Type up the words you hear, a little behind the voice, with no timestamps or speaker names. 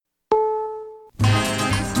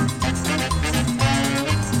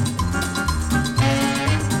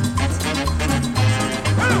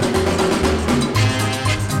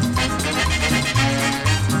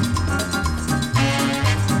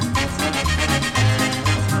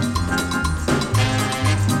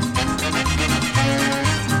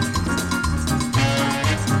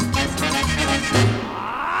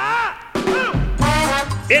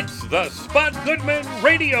the Spud Goodman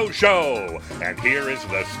Radio Show. And here is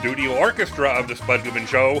the studio orchestra of the Spud Goodman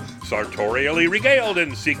Show, sartorially regaled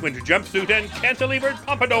in sequined jumpsuit and cantilevered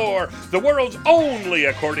pompadour, the world's only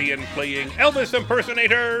accordion-playing Elvis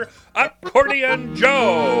impersonator, Accordion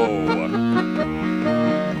Joe.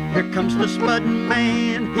 Here comes the Spud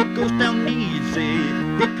Man, he goes down easy.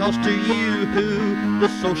 He calls to you, the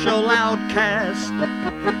social outcast.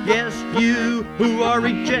 Yes, you who are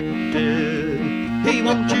rejected. He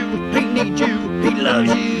wants you, he needs you, he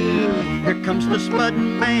loves you. Here comes the Spud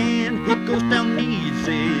Man, he goes down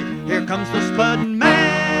easy. Here comes the Spud Man.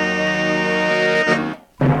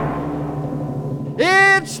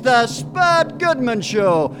 It's the Spud Goodman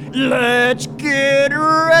Show. Let's get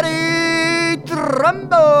ready to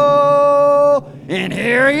rumble. And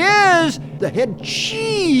here he is, the head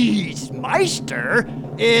cheese meister.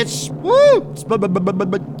 It's Spud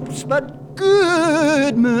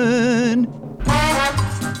Goodman.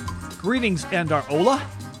 Greetings, Andarola.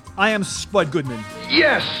 I am Spud Goodman.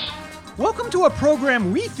 Yes! Welcome to a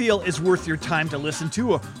program we feel is worth your time to listen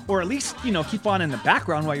to, or at least, keep on in the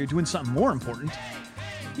background while you're doing something more important.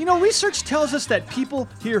 Research tells us that people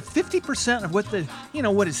hear 50% of what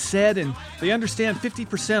is said, and they understand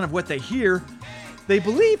 50% of what they hear. They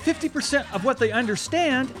believe 50% of what they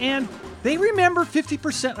understand, and they remember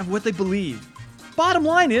 50% of what they believe. Bottom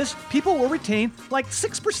line is, people will retain like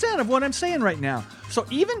 6% of what I'm saying right now. So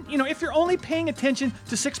even, if you're only paying attention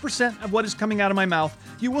to 6% of what is coming out of my mouth,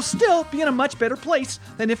 you will still be in a much better place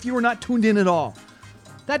than if you were not tuned in at all.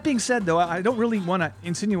 That being said, though, I don't really want to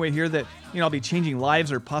insinuate here that, I'll be changing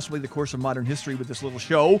lives or possibly the course of modern history with this little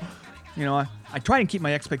show. I try and keep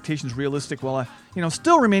my expectations realistic while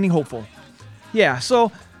still remaining hopeful. Yeah,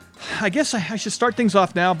 so I guess I should start things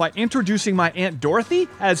off now by introducing my Aunt Dorothy,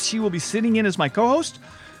 as she will be sitting in as my co-host.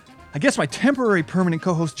 I guess my temporary permanent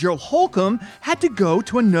co-host, Gerald Holcomb, had to go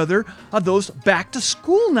to another of those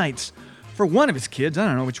back-to-school nights. For one of his kids, I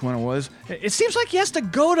don't know which one it was, it seems like he has to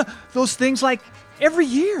go to those things like every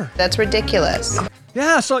year. That's ridiculous.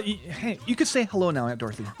 Yeah, so hey, you could say hello now, Aunt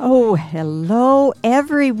Dorothy. Oh, hello,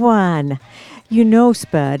 everyone.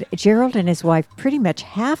 Spud, Gerald and his wife pretty much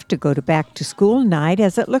have to go to back-to-school night,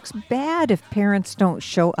 as it looks bad if parents don't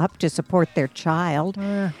show up to support their child.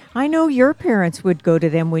 I know your parents would go to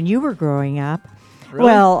them when you were growing up. Really?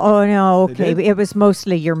 Well, oh no, okay. It was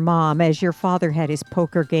mostly your mom, as your father had his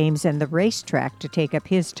poker games and the racetrack to take up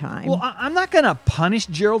his time. Well, I'm not going to punish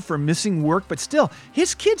Gerald for missing work, but still,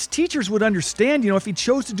 his kids' teachers would understand, if he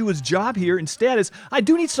chose to do his job here instead, as I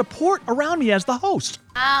do need support around me as the host.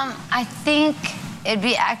 I think it'd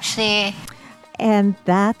be actually... And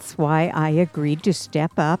that's why I agreed to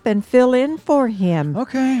step up and fill in for him.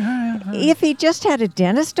 Okay. All right. If he just had a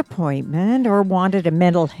dentist appointment or wanted a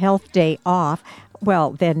mental health day off,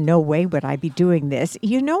 well, then no way would I be doing this.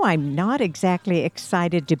 I'm not exactly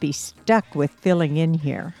excited to be stuck with filling in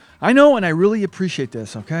here. I know, and I really appreciate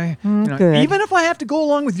this, okay? Good. Even if I have to go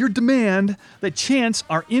along with your demand that Chance,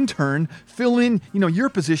 our intern, fill in, your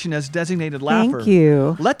position as designated laugher. Thank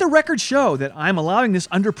you. Let the record show that I'm allowing this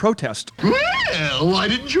under protest. Well, why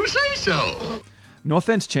didn't you say so? No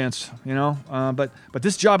offense, Chance, but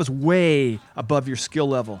this job is way above your skill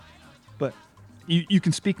level. But you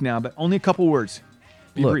can speak now, but only a couple words.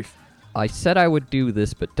 Be Look, brief. I said I would do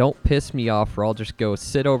this, but don't piss me off or I'll just go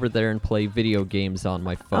sit over there and play video games on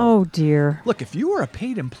my phone. Oh, dear. Look, if you were a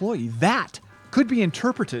paid employee, that could be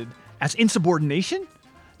interpreted as insubordination.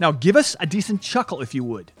 Now, give us a decent chuckle, if you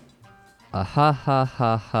would. Ha ha ha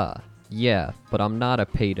ha. Yeah, but I'm not a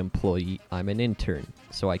paid employee. I'm an intern,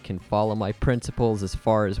 so I can follow my principles as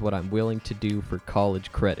far as what I'm willing to do for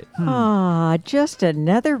college credit. Just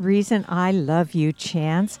another reason I love you,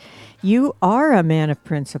 Chance. You are a man of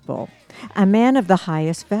principle. A man of the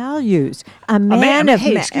highest values. A man?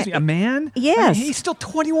 A man? Yes. He's still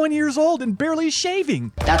 21 years old and barely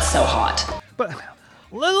shaving. That's so hot. But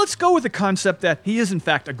let's go with the concept that he is, in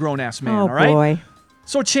fact, a grown-ass man, Oh, all right? boy.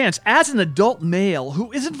 So, Chance, as an adult male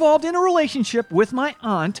who is involved in a relationship with my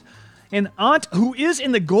aunt, an aunt who is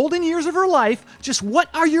in the golden years of her life, just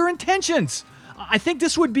what are your intentions? I think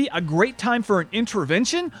this would be a great time for an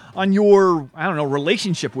intervention on your,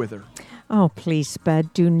 relationship with her. Oh, please,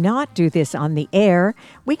 Spud, do not do this on the air.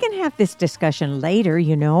 We can have this discussion later,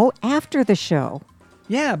 after the show.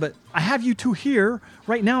 Yeah, but I have you two here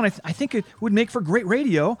right now, and I think it would make for great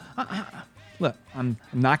radio. Look, I'm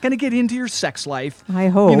not going to get into your sex life. I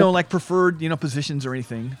hope. Like preferred, positions or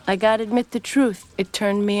anything. I gotta admit the truth. It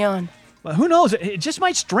turned me on. But who knows? It just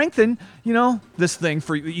might strengthen, this thing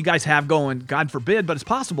for you guys have going. God forbid, but it's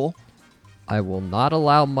possible. I will not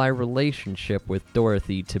allow my relationship with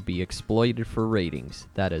Dorothy to be exploited for ratings.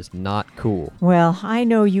 That is not cool. Well, I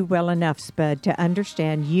know you well enough, Spud, to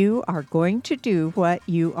understand you are going to do what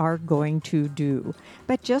you are going to do.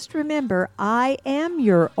 But just remember, I am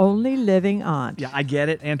your only living aunt. Yeah, I get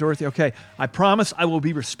it, Aunt Dorothy. Okay, I promise I will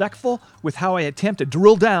be respectful with how I attempt to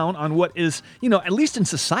drill down on what is, at least in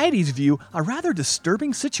society's view, a rather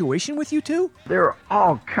disturbing situation with you two. There are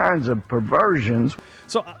all kinds of perversions.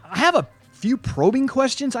 So I have a few probing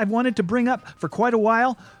questions I've wanted to bring up for quite a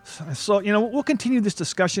while. So, we'll continue this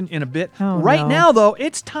discussion in a bit. Right now, though,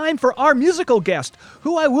 it's time for our musical guest,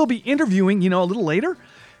 who I will be interviewing, a little later.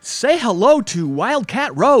 Say hello to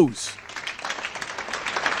Wildcat Rose.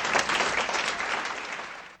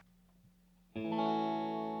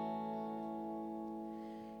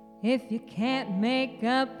 If you can't make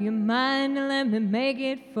up your mind, let me make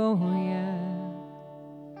it for you.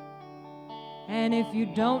 And if you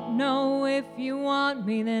don't know if you want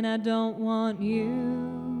me, then I don't want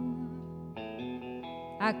you.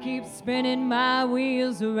 I keep spinning my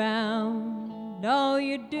wheels around. All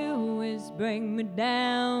you do is bring me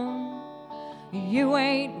down. You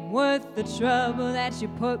ain't worth the trouble that you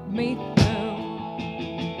put me through.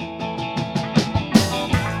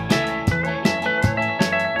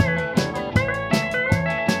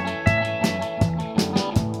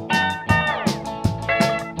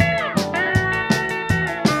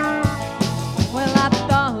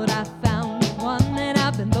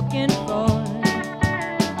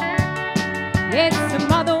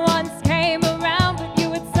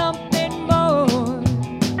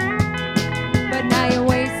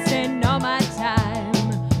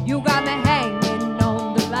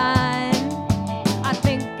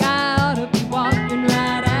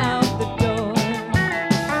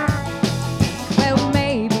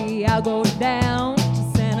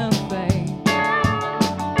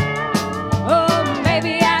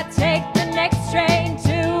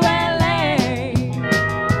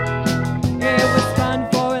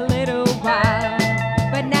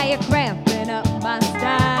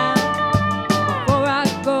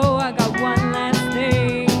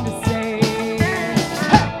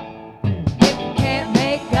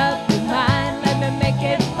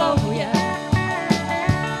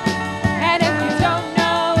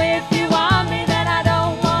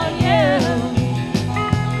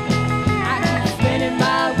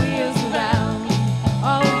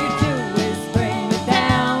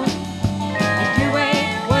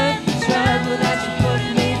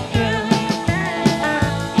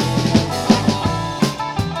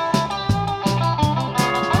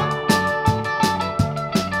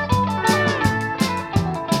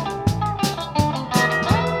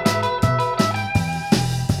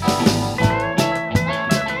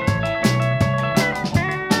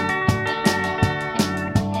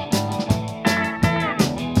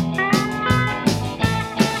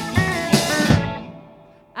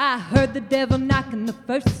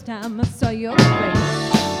 First time I saw your face.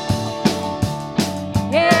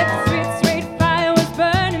 Yeah, the sweet fire was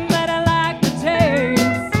burning, but I liked the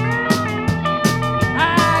taste.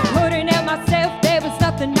 I couldn't help myself, there was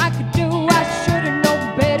nothing I could do. I should have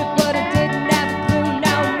known better, but I didn't have a clue.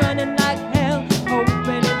 Now I'm running like hell,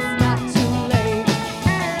 hoping it's not too late.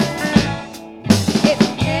 If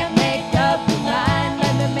you can't make up your mind,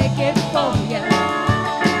 let me make it for you.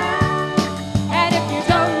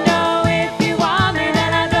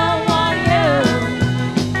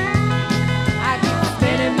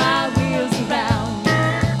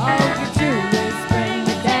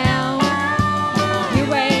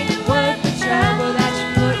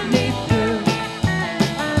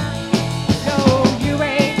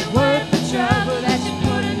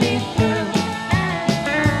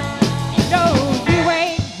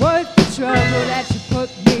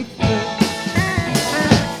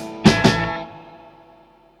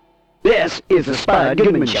 This is the Spud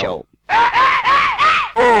Goodman Show.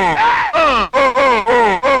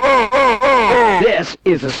 This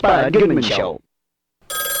is the Spud Goodman Show.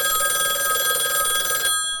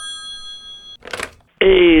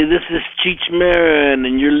 Hey, this is Cheech Marin,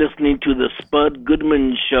 and you're listening to the Spud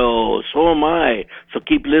Goodman Show. So am I, so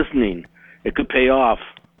keep listening. It could pay off.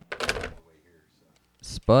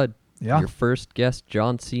 Spud, Yeah? your first guest,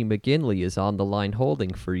 John C. McGinley, is on the line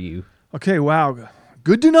holding for you. Okay, wow.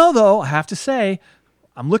 Good to know, though, I have to say.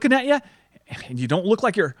 I'm looking at you, and you don't look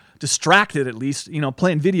like you're distracted, at least,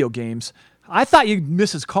 playing video games. I thought you'd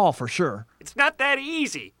miss his call for sure. It's not that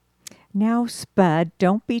easy. Now, Spud,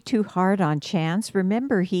 don't be too hard on Chance.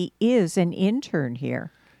 Remember, he is an intern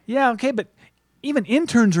here. Yeah, okay, but even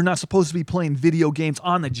interns are not supposed to be playing video games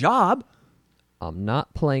on the job. I'm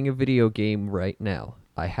not playing a video game right now.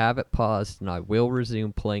 I have it paused, and I will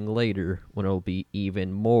resume playing later when I'll be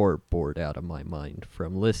even more bored out of my mind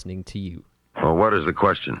from listening to you. Well, what is the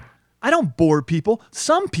question? I don't bore people.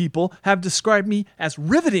 Some people have described me as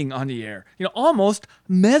riveting on the air. Almost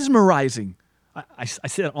mesmerizing. I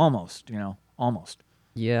said almost, almost.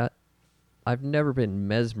 Yeah, I've never been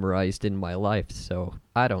mesmerized in my life, so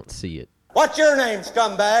I don't see it. What's your name,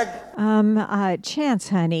 scumbag? Chance,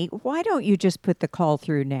 honey, why don't you just put the call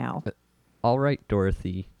through now? All right,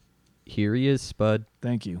 Dorothy. Here he is, Spud.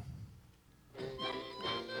 Thank you.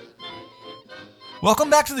 Welcome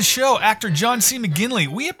back to the show, actor John C. McGinley.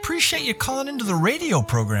 We appreciate you calling into the radio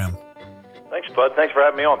program. Thanks, Spud. Thanks for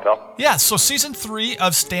having me on, pal. Yeah, so season 3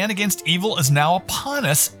 of Stand Against Evil is now upon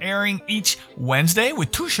us, airing each Wednesday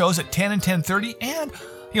with 2 shows at 10 and 10:30, and,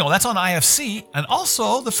 that's on IFC, and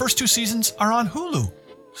also the first 2 seasons are on Hulu.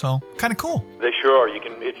 So, kind of cool. They sure are.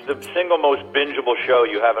 It's the single most bingeable show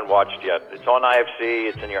you haven't watched yet. It's on IFC,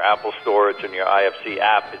 it's in your Apple Store, it's in your IFC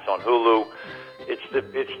app, it's on Hulu. It's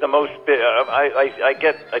the most.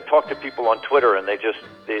 I talk to people on Twitter, and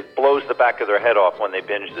it blows the back of their head off when they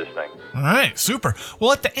binge this thing. All right, super.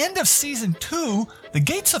 Well, at the end of season 2, the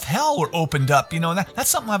gates of hell were opened up. That's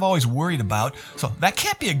something I've always worried about. So that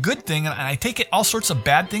can't be a good thing, and I take it all sorts of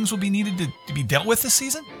bad things will be needed to be dealt with this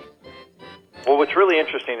season. Well, what's really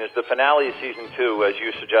interesting is the finale of season 2, as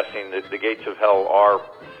you're suggesting, that the gates of hell are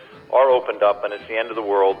opened up, and it's the end of the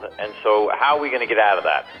world. And so, how are we going to get out of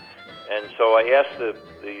that? And so I asked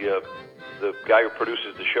the guy who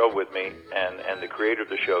produces the show with me and the creator of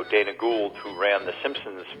the show, Dana Gould, who ran The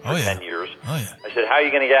Simpsons for 10 years. Oh, yeah. I said, how are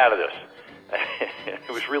you going to get out of this?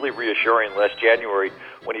 It was really reassuring last January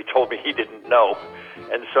when he told me he didn't know.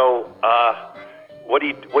 And so what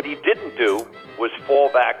he didn't do was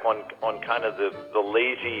fall back on kind of the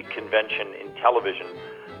lazy convention in television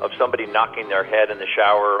of somebody knocking their head in the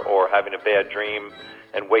shower or having a bad dream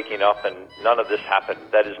and waking up, and none of this happened.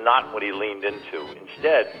 That is not what he leaned into.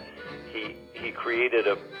 Instead, he created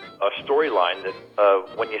a storyline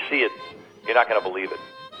that when you see it, you're not going to believe it.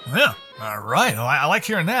 Yeah, all right. Well, I like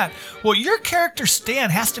hearing that. Well, your character, Stan,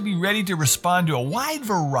 has to be ready to respond to a wide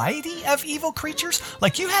variety of evil creatures.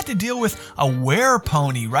 Like, you had to deal with a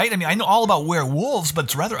were-pony, right? I mean, I know all about werewolves, but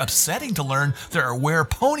it's rather upsetting to learn there are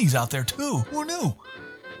were-ponies out there, too. Who knew?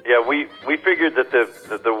 Yeah, we figured that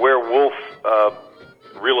the werewolf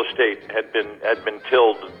real estate had been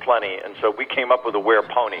tilled plenty, and so we came up with a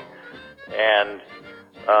were-pony. And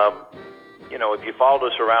if you followed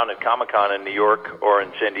us around at Comic-Con in New York or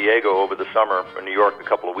in San Diego over the summer, or New York a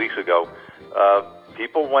couple of weeks ago,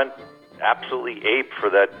 people went absolutely ape for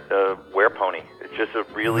that were-pony. It's just a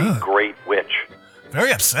really great witch.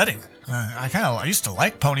 Very upsetting. I used to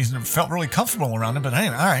like ponies and felt really comfortable around them, but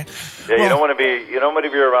anyway, all right. Yeah, well, you don't want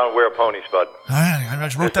to be around were-ponies, Bud. I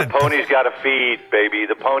just wrote that. The ponies got to feed, baby.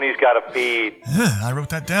 The ponies got to feed. I wrote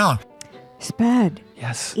that down. Spud.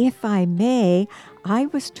 Yes. If I may, I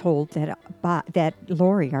was told that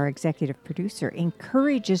Lori, our executive producer,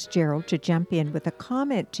 encourages Gerald to jump in with a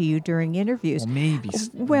comment to you during interviews. Well, maybe.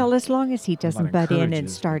 Well, as long as he doesn't butt in and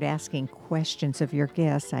start asking questions of your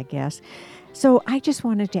guests, I guess. So I just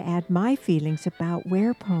wanted to add my feelings about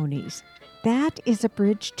were-ponies. That is a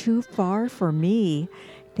bridge too far for me.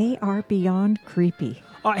 They are beyond creepy.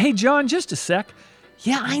 Hey, John, just a sec.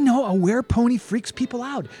 Yeah, I know a were-pony freaks people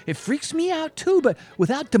out. It freaks me out too, but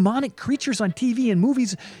without demonic creatures on TV and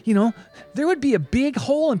movies, there would be a big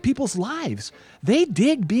hole in people's lives. They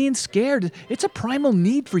dig being scared. It's a primal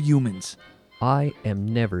need for humans. I am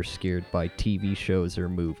never scared by TV shows or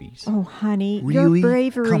movies. Oh, honey, really? Your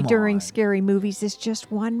bravery Come during on. scary movies is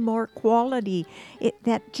just one more quality.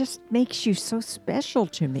 That just makes you so special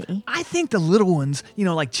to me. I think the little ones,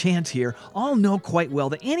 like Chance here, all know quite well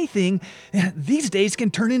that anything these days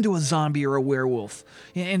can turn into a zombie or a werewolf.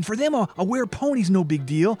 And for them, a were-pony's no big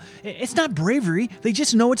deal. It's not bravery. They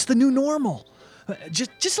just know it's the new normal.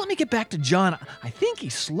 Just let me get back to John. I think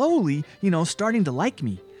he's slowly, starting to like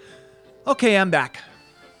me. Okay, I'm back.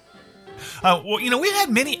 We've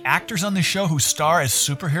had many actors on the show who star as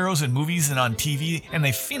superheroes in movies and on TV, and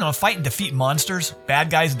they, fight and defeat monsters,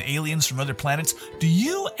 bad guys, and aliens from other planets. Do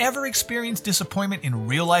you ever experience disappointment in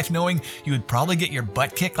real life knowing you would probably get your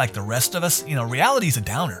butt kicked like the rest of us? Reality's a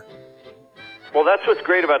downer. Well, that's what's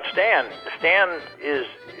great about Stan. Stan is,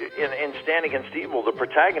 in Stand Against Evil, the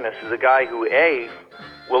protagonist is a guy who,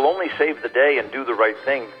 will only save the day and do the right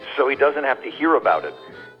thing so he doesn't have to hear about it.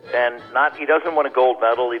 And he doesn't want a gold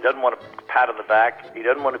medal, he doesn't want a pat on the back, he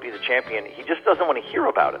doesn't want to be the champion, he just doesn't want to hear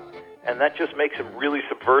about it. And that just makes him really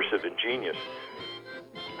subversive and genius.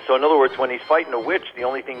 So in other words, when he's fighting a witch, the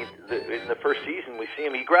only thing in the first season we see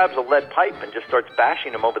him, he grabs a lead pipe and just starts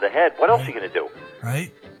bashing him over the head. What else is he going to do?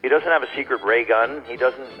 Right. He doesn't have a secret ray gun. He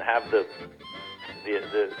doesn't have the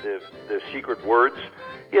secret words.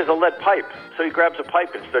 He has a lead pipe. So he grabs a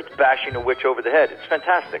pipe and starts bashing a witch over the head. It's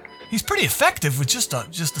fantastic. He's pretty effective with just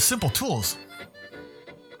the simple tools.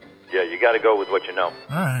 Yeah, you got to go with what you know.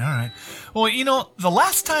 All right. Well, the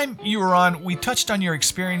last time you were on, we touched on your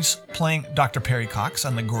experience playing Dr. Perry Cox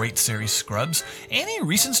on the great series Scrubs. Any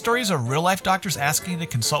recent stories of real-life doctors asking you to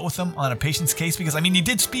consult with them on a patient's case? Because, you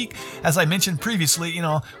did speak, as I mentioned previously,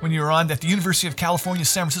 when you were on at the University of California,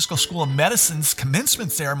 San Francisco School of Medicine's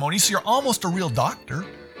commencement ceremony, so you're almost a real doctor.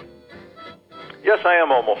 Yes, I am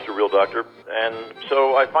almost a real doctor, and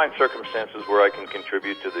so I find circumstances where I can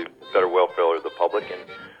contribute to the better welfare of the public, and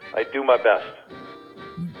I do my best.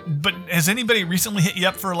 But has anybody recently hit you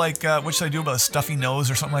up for, what should I do about a stuffy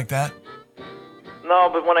nose or something like that? No,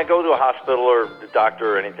 but when I go to a hospital or the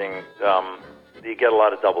doctor or anything, you get a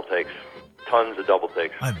lot of double takes. Tons of double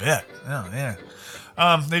takes. I bet. Oh, yeah.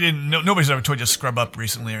 Nobody's ever told you to scrub up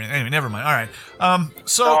recently or anything. Anyway, never mind. All right.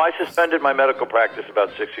 No, I suspended my medical practice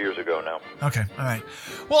about 6 years ago now. Okay, all right.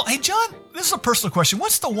 Well, hey, John, this is a personal question.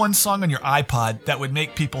 What's the one song on your iPod that would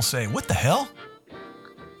make people say, what the hell?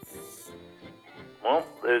 Well,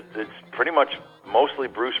 it's pretty much mostly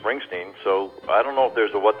Bruce Springsteen, so I don't know if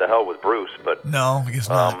there's a what the hell with Bruce, but... No, I guess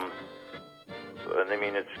not.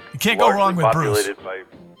 It's you can't go wrong with Bruce. Populated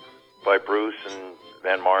by Bruce and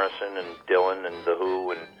Van Morrison and Dylan and The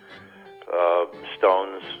Who and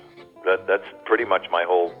Stones. That's pretty much my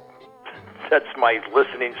whole... That's my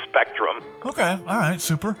listening spectrum. Okay, all right,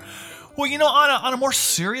 super. Well, on a more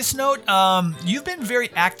serious note, you've been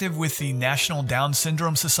very active with the National Down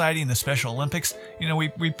Syndrome Society and the Special Olympics.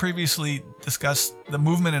 We previously discussed the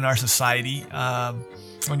movement in our society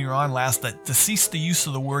when you were on last to cease the use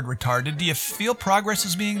of the word retarded. Do you feel progress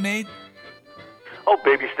is being made? Oh,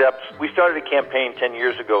 baby steps. We started a campaign 10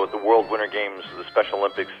 years ago at the World Winter Games, the Special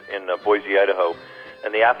Olympics in Boise, Idaho,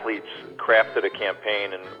 and the athletes crafted a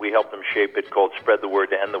campaign, and we helped them shape it called Spread the Word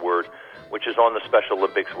to End the Word, which is on the Special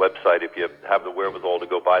Olympics website if you have the wherewithal to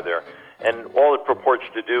go by there. And all it purports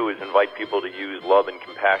to do is invite people to use love and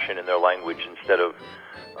compassion in their language instead of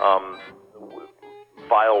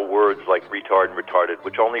vile words like retard and retarded,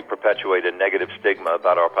 which only perpetuate a negative stigma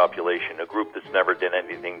about our population, a group that's never done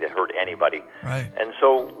anything to hurt anybody. Right. And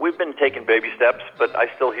so we've been taking baby steps, but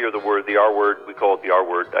I still hear the word, the R word, we call it the R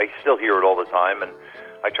word. I still hear it all the time, and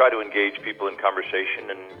I try to engage people in conversation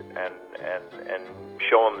and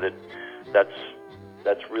show them that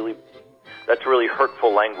that's really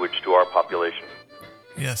hurtful language to our population.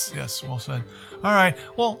 Yes, well said. All right.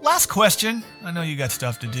 Well, last question. I know you got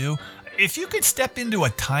stuff to do. If you could step into a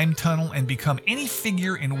time tunnel and become any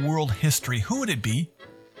figure in world history, who would it be?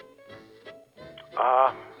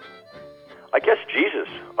 I guess Jesus.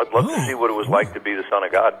 I'd love to see what it was like to be the Son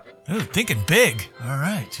of God. Ooh, thinking big. All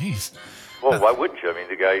right, jeez. Well, why wouldn't you?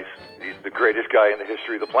 The guy's he's the greatest guy in the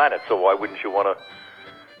history of the planet, so why wouldn't you want to...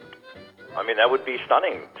 that would be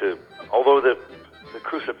stunning, although the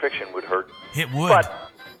crucifixion would hurt. It would.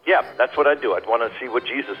 But, yeah, that's what I'd do. I'd want to see what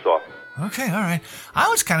Jesus saw. Okay, all right. I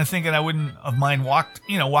was kind of thinking I wouldn't have mind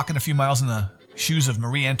walking a few miles in the shoes of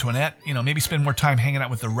Marie Antoinette. Maybe spend more time hanging out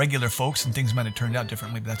with the regular folks, and things might have turned out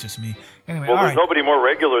differently, but that's just me. Anyway, well, all there's right. Nobody more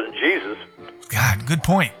regular than Jesus. God, good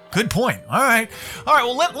point. All right.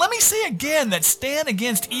 Well, let me say again that Stand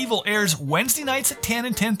Against Evil airs Wednesday nights at 10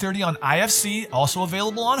 and 10:30 on IFC, also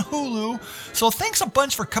available on Hulu. So thanks a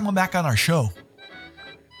bunch for coming back on our show.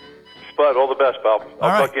 Spud, all the best, pal.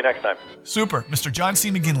 I'll talk to you next time. Super. Mr. John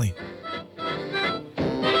C. McGinley.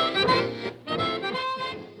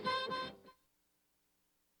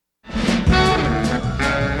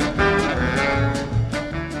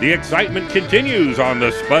 The excitement continues on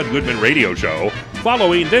the Spud Goodman Radio Show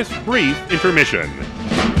following this brief intermission.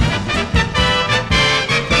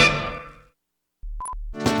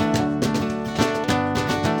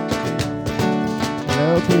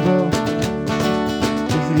 Hello, people.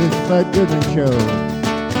 This is the Spud Goodman Show.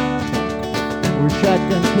 We're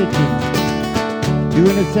Shotgun Kitchen,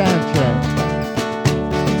 doing a sound check.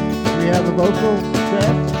 Do we have a vocal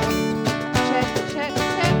check? Check.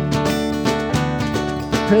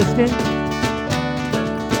 Kristen?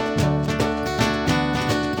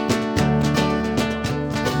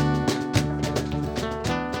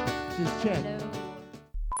 Just check.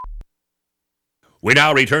 We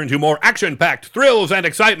now return to more action-packed thrills and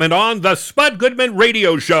excitement on the Spud Goodman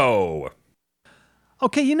Radio Show.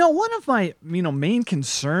 Okay, one of my, main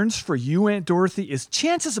concerns for you, Aunt Dorothy, is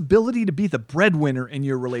Chance's ability to be the breadwinner in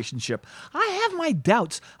your relationship. I have my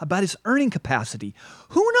doubts about his earning capacity.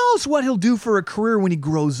 Who knows what he'll do for a career when he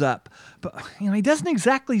grows up? But, he doesn't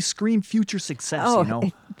exactly scream future success,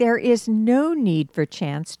 There is no need for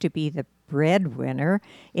Chance to be the breadwinner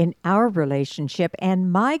in our relationship,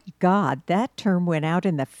 and my God, that term went out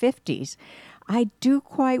in the 50s. I do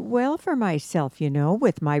quite well for myself,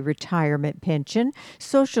 with my retirement pension,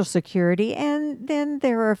 Social Security, and then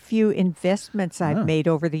there are a few investments I've made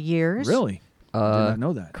over the years. Really? I did not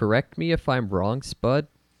know that. Correct me if I'm wrong, Spud,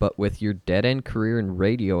 but with your dead-end career in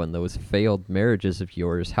radio and those failed marriages of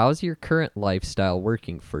yours, how's your current lifestyle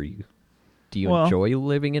working for you? Do you enjoy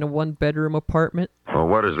living in a one-bedroom apartment? Well,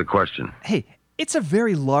 what is the question? Hey, it's a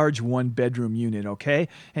very large one-bedroom unit, okay?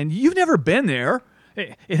 And you've never been there.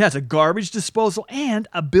 It has a garbage disposal and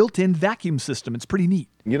a built-in vacuum system. It's pretty neat.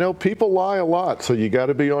 People lie a lot, so you got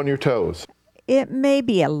to be on your toes. It may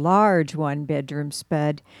be a large one-bedroom,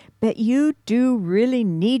 Spud, but you do really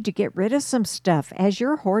need to get rid of some stuff, as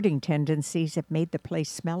your hoarding tendencies have made the place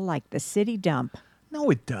smell like the city dump. No,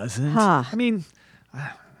 it doesn't. Huh. I mean...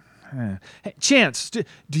 Hey, Chance, do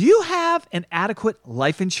you have an adequate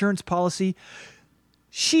life insurance policy?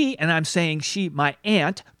 She, and I'm saying she, my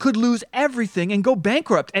aunt, could lose everything and go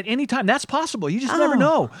bankrupt at any time. That's possible. You just never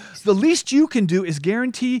know. The least you can do is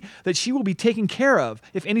guarantee that she will be taken care of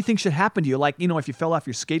if anything should happen to you, like, if you fell off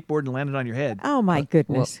your skateboard and landed on your head. Oh, my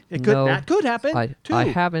goodness. That could happen, too. I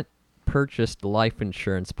haven't purchased life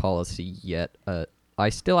insurance policy yet. I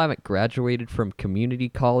still haven't graduated from community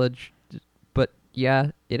college, but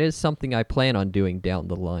yeah, it is something I plan on doing down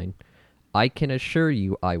the line. I can assure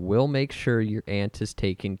you I will make sure your aunt is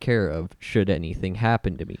taken care of should anything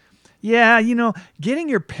happen to me. Yeah, getting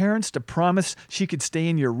your parents to promise she could stay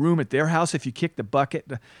in your room at their house if you kick the bucket,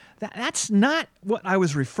 that's not what I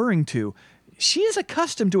was referring to. She is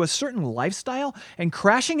accustomed to a certain lifestyle, and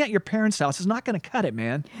crashing at your parents' house is not going to cut it,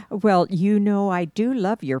 man. Well, I do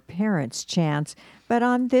love your parents, Chance, but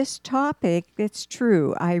on this topic, it's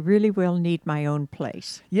true. I really will need my own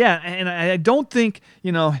place. Yeah, and I don't think,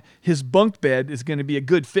 his bunk bed is going to be a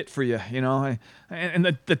good fit for you, and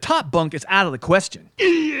the top bunk is out of the question.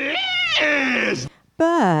 Yes!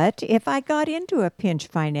 But if I got into a pinch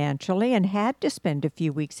financially and had to spend a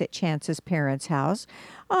few weeks at Chance's parents' house,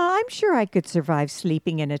 I'm sure I could survive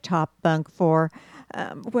sleeping in a top bunk for,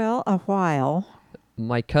 a while.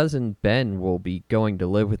 My cousin Ben will be going to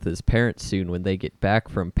live with his parents soon when they get back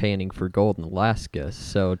from panning for gold in Alaska,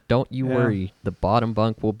 so don't you worry, the bottom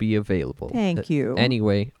bunk will be available. Thank you.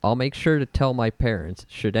 Anyway, I'll make sure to tell my parents,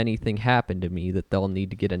 should anything happen to me, that they'll need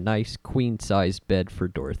to get a nice queen-sized bed for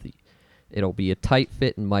Dorothy. It'll be a tight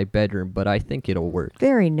fit in my bedroom, but I think it'll work.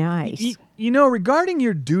 Very nice. Regarding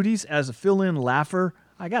your duties as a fill-in laugher,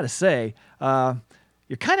 I gotta say,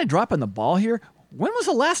 you're kind of dropping the ball here. When was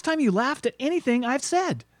the last time you laughed at anything I've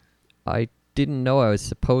said? I didn't know I was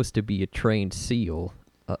supposed to be a trained SEAL.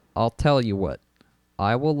 I'll tell you what.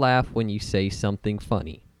 I will laugh when you say something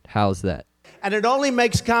funny. How's that? And it only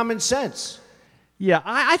makes common sense. Yeah,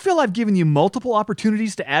 I feel I've given you multiple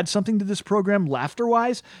opportunities to add something to this program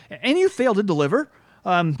laughter-wise, and you failed to deliver.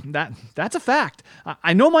 That's a fact.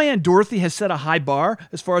 I know my Aunt Dorothy has set a high bar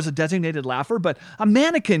as far as a designated laugher, but a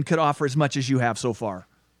mannequin could offer as much as you have so far.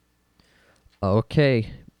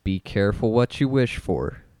 Okay, be careful what you wish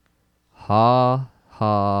for. Ha,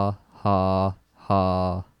 ha, ha,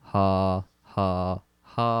 ha, ha, ha,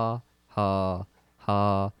 ha, ha,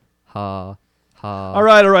 ha, ha. All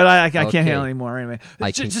right. I can't handle anymore. Anyway,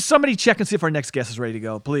 just somebody check and see if our next guest is ready to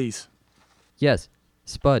go, please. Yes,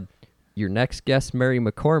 Spud, your next guest, Mary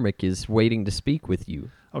McCormick, is waiting to speak with you.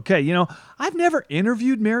 Okay, I've never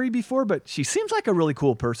interviewed Mary before, but she seems like a really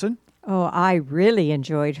cool person. Oh, I really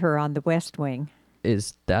enjoyed her on The West Wing.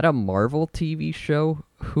 Is that a Marvel TV show?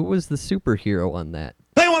 Who was the superhero on that?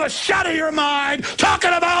 They want to shatter your mind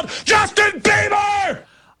talking about Justin Bieber!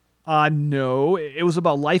 No, it was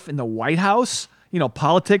about life in the White House,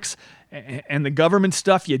 politics and the government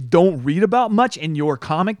stuff you don't read about much in your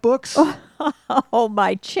comic books. Oh,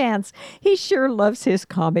 my Chance. He sure loves his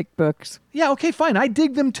comic books. Yeah, okay, fine. I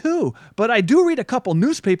dig them too. But I do read a couple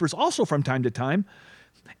newspapers also from time to time.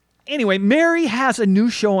 Anyway, Mary has a new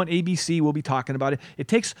show on ABC. We'll be talking about it. It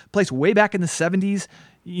takes place way back in the 70s.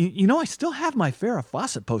 I still have my Farrah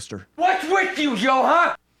Fawcett poster. What's with you, Joe,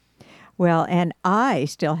 huh? Well, and I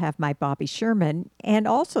still have my Bobby Sherman and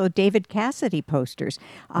also David Cassidy posters.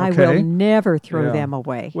 I will never throw them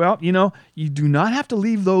away. Well, you do not have to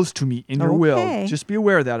leave those to me in your will. Just be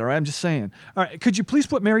aware of that, all right? I'm just saying. All right, could you please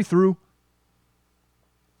put Mary through?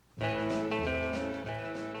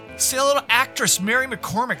 say a little actress Mary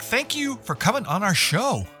McCormick, thank you for coming on our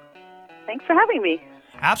show. Thanks for having me.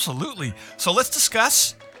 Absolutely. So let's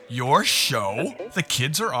discuss your show, The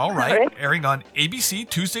Kids Are All Right, airing on ABC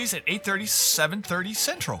Tuesdays at 8:30, 7:30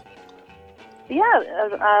 Central. Yeah,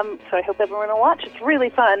 so I hope everyone will watch. It's really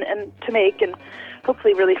fun and to make and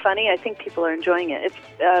hopefully really funny. I think people are enjoying it. It's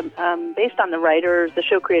based on the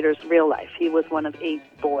show creator's real life. He was one of 8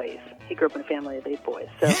 boys. He grew up in a family of 8 boys.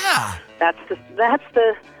 So that's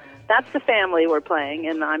the family we're playing,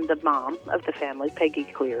 and I'm the mom of the family, Peggy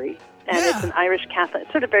Cleary. And it's an Irish Catholic,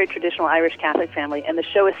 sort of very traditional Irish Catholic family, and the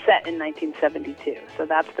show is set in 1972. So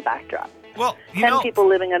that's the backdrop. Well, 10 people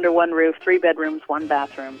living under one roof, 3 bedrooms, 1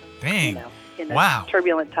 bathroom. Dang. In a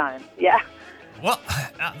turbulent time. Yeah. Well,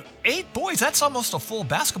 8 boys, that's almost a full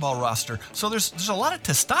basketball roster. So there's a lot of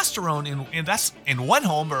testosterone in one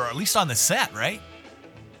home, or at least on the set, right?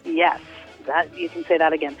 Yes. That you can say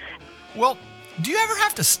that again. Well, do you ever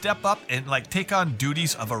have to step up and take on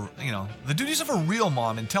duties of the duties of a real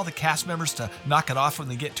mom and tell the cast members to knock it off when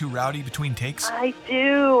they get too rowdy between takes? I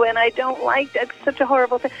do, and I don't like that. It's such a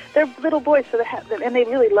horrible thing. They're little boys, so and they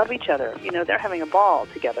really love each other. They're having a ball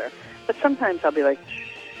together. But sometimes I'll be like,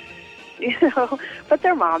 but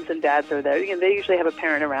their moms and dads are there. They usually have a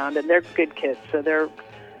parent around, and they're good kids. So they're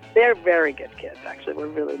very good kids. Actually, we're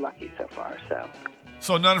really lucky so far.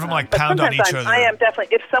 So none of them pound on each other. I am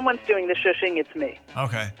definitely. If someone's doing the shushing, it's me.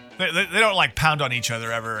 Okay, they don't pound on each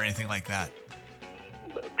other ever or anything like that.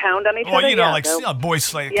 Pound on each other. Well, boys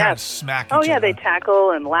kind of smack each other. Oh yeah, they tackle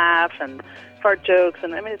and laugh and fart jokes,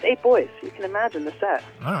 and it's 8 boys. You can imagine the set.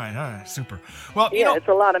 All right, super. Well, it's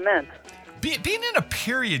a lot of men. Being in a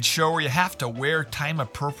period show where you have to wear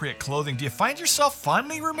time-appropriate clothing, do you find yourself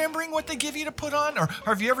fondly remembering what they give you to put on? Or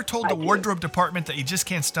have you ever told the wardrobe department that you just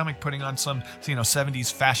can't stomach putting on some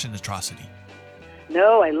 70s fashion atrocity?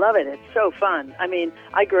 No, I love it. It's so fun.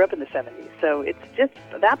 I grew up in the 70s, so it's just,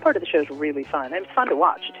 that part of the show is really fun. And it's fun to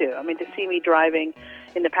watch, too. To see me driving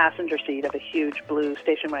in the passenger seat of a huge blue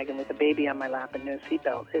station wagon with a baby on my lap and no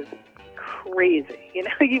seatbelt is crazy.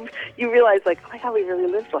 You realize, oh my God, we really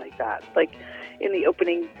lived like that. In the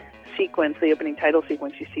opening sequence, the opening title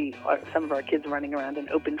sequence, you see some of our kids running around an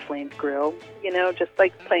open flamed grill, just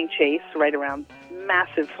playing chase right around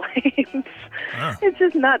massive flames. It's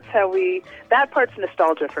just nuts how that part's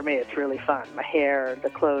nostalgia for me. It's really fun. My hair, the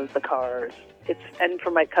clothes, the cars. And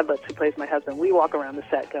for Mike Cudlitz, who plays my husband, we walk around the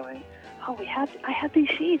set going, oh, I had these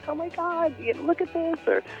sheets. Oh my God, look at this.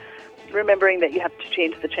 Or remembering that you have to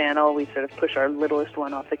change the channel. We sort of push our littlest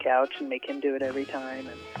one off the couch and make him do it every time.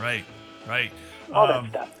 And Right. All that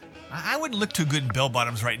stuff. I wouldn't look too good in bell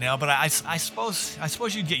bottoms right now, but I suppose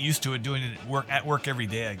you'd get used to it doing it at work every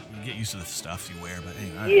day. You get used to the stuff you wear. But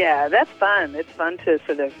anyway, yeah, that's fun. It's fun to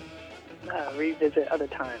sort of revisit other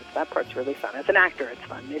times. That part's really fun. As an actor, it's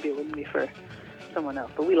fun. Maybe it wouldn't be for someone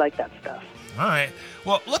else, but we like that stuff. All right.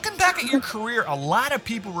 Well, looking back at your career, a lot of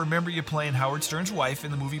people remember you playing Howard Stern's wife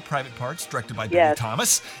in the movie Private Parts, directed by Benny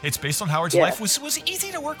Thomas. It's based on Howard's life. Was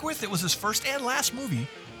easy to work with. It was his first and last movie,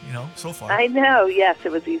 so far. I know. Yes,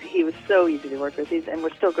 it was easy. He was so easy to work with. And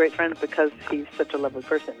we're still great friends because he's such a lovely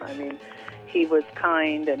person. He was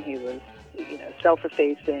kind and he was,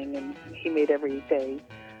 self-effacing, and he made every day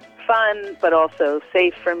fun, but also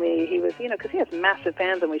safe for me. He was, because he has massive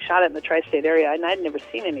fans, and we shot it in the tri-state area, and I'd never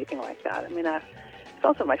seen anything like that. It's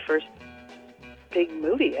also my first big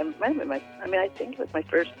movie. I think it was my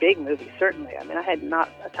first big movie, certainly. I had not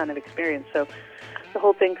a ton of experience, so the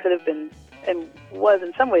whole thing could have been, and was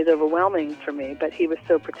in some ways overwhelming for me, but he was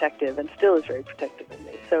so protective, and still is very protective of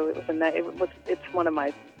me. So it's one of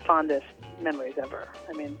my fondest memories ever.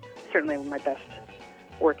 Certainly my best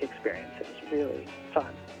work experience. It was really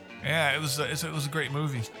fun. Yeah, it was a great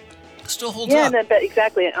movie. Still holds up. Yeah, and then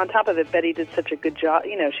exactly. On top of it, Betty did such a good job.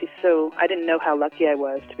 She's so. I didn't know how lucky I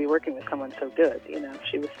was to be working with someone so good.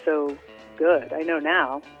 She was so good. I know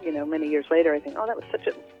now. Many years later, I think, oh, that was such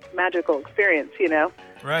a magical experience.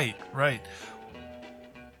 Right.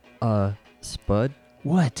 Spud?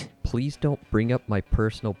 What? Please don't bring up my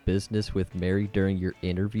personal business with Mary during your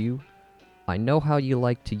interview. I know how you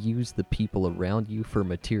like to use the people around you for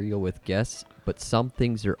material with guests, but some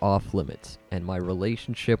things are off limits, and my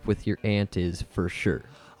relationship with your aunt is for sure.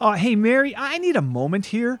 Hey, Mary, I need a moment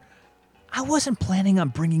here. I wasn't planning on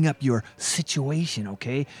bringing up your situation,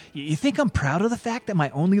 okay? You think I'm proud of the fact that my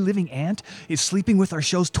only living aunt is sleeping with our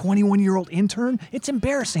show's 21-year-old intern? It's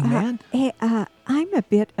embarrassing, man. Hey, I'm a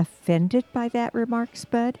bit offended by that remark,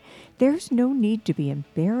 Spud. There's no need to be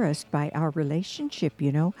embarrassed by our relationship,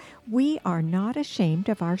 We are not ashamed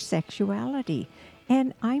of our sexuality,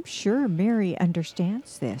 and I'm sure Mary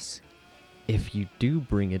understands this. If you do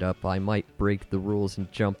bring it up, I might break the rules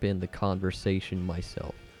and jump in the conversation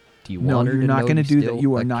myself. Do you No, want her you're to not know gonna you do that. still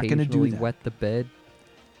You are not gonna do occasionally that. wet the bed?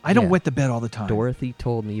 I don't Yeah. wet the bed all the time. Dorothy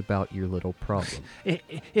told me about your little problem.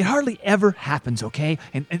 It hardly ever happens, okay?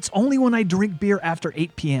 And it's only when I drink beer after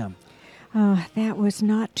 8 p.m. That was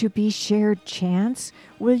not to be shared, Chance.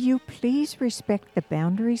 Will you please respect the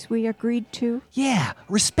boundaries we agreed to? Yeah,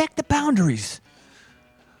 respect the boundaries.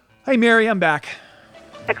 Hey, Mary, I'm back.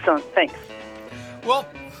 Excellent, thanks. Well,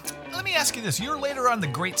 let me ask you this. You're later on the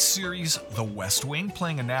great series The West Wing,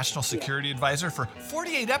 playing a national security advisor for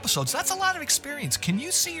 48 episodes. That's a lot of experience. Can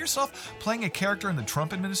you see yourself playing a character in the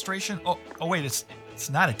Trump administration? Oh wait, it's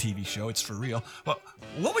not a TV show. It's for real. Well,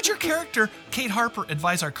 what would your character, Kate Harper,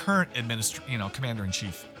 advise our current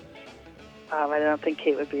commander-in-chief? I don't think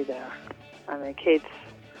Kate would be there. I mean,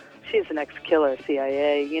 she's an ex-killer,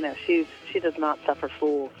 CIA. You know, she does not suffer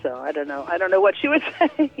fools. So I don't know. I don't know what she would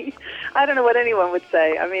say. I don't know what anyone would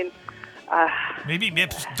say. I mean, maybe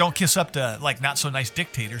don't kiss up to like not so nice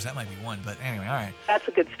dictators. That might be one. But anyway, all right. That's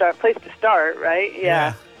a good place to start, right?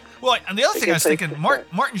 Yeah. Well, and the other thing I was thinking, to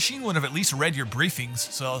Martin Sheen would have at least read your briefings,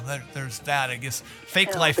 so there's that. I guess fake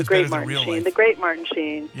Yeah, life the is great better than Martin real Sheen, life. The great Martin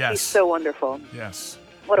Sheen. Yes. He's so wonderful. Yes.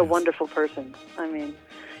 What a wonderful person. I mean,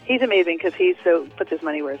 he's amazing because puts his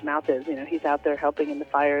money where his mouth is. You know, he's out there helping in the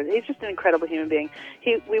fire. He's just an incredible human being.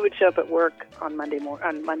 We would show up at work on Monday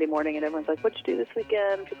morning, and everyone's like, "What'd you do this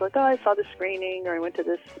weekend?" People are like, "Oh, I saw the screening, or I went to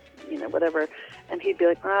this, whatever." And he'd be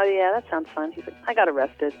like, "Oh yeah, that sounds fun." He's like, "I got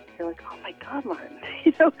arrested." You're like, "Oh my God, Martin!"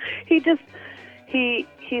 He's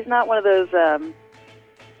not one of those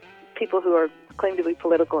people who claim to be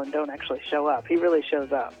political and don't actually show up. He really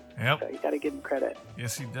shows up. Yep. So you got to give him credit.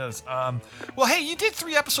 Yes, he does. Well, hey, you did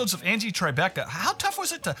 3 episodes of Angie Tribeca. How tough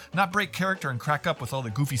was it to not break character and crack up with all the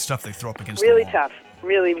goofy stuff they throw up against Really the wall? tough.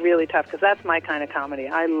 Really, really tough, because that's my kind of comedy.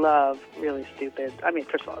 I love really stupid. I mean,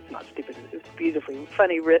 first of all, it's not stupid. It's beautifully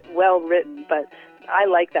funny, well written, but I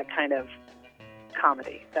like that kind of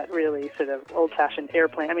comedy, that really sort of old-fashioned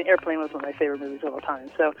Airplane. I mean, Airplane was one of my favorite movies of all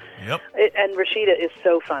time. So, Yep. And Rashida is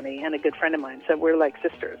so funny and a good friend of mine, so we're like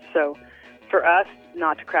sisters. So for us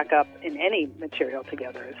not to crack up in any material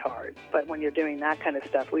together is hard. But when you're doing that kind of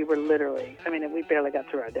stuff, we were literally, I mean, we barely got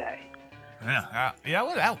through our day. Yeah,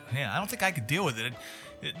 I don't think I could deal with it.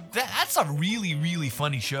 That's a really, really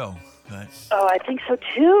funny show. But Oh, I think so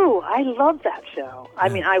too. I love that show. I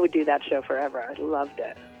mean, I would do that show forever. I loved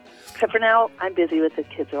it. Except for now, I'm busy with the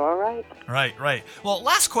kids. All right. Right. Well,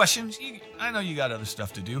 last question. I know you got other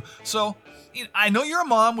stuff to do. So, I know you're a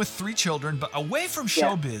mom with 3 children, but away from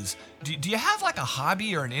showbiz, do you have like a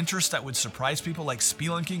hobby or an interest that would surprise people, like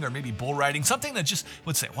spelunking or maybe bull riding? Something that just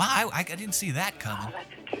would say, wow, I didn't see that coming. Oh, that's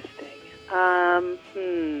interesting.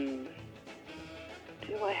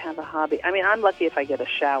 Do I have a hobby? I mean, I'm lucky if I get a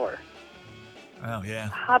shower. Oh, yeah.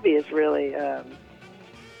 Hobby is really,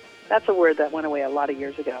 that's a word that went away a lot of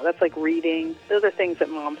years ago. That's like reading. Those are things that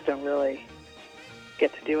moms don't really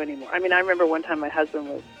get to do anymore. I mean, I remember one time my husband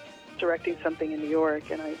was directing something in New York,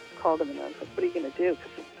 and I called him and I was like, what are you going to do?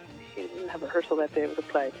 Because he didn't have rehearsal that day of the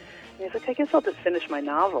play. And he's like, I guess I'll just finish my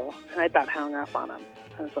novel. And I about hung up on him.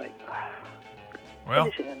 I was like,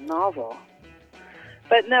 finishing a novel.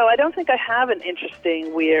 But no, I don't think I have an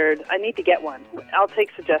interesting, weird. I need to get one. I'll take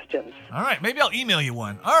suggestions. All right, maybe I'll email you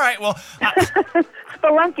one. All right, well.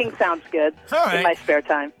 Spelunking sounds good. All right. In my spare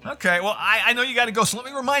time. Okay, well, I know you got to go, so let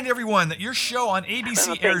me remind everyone that your show on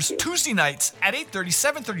ABC airs Tuesday nights at 8:30,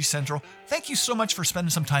 7:30 Central. Thank you so much for spending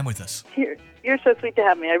some time with us. You're so sweet to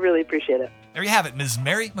have me. I really appreciate it. There you have it, Ms.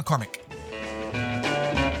 Mary McCormick.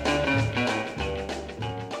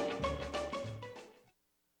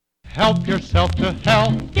 Help yourself to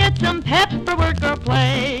help. Get some pep for work or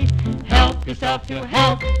play. Help yourself to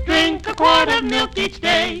help. Drink a quart of milk each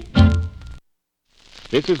day.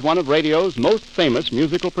 This is one of radio's most famous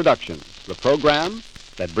musical productions, the program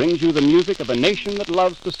that brings you the music of a nation that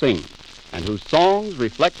loves to sing and whose songs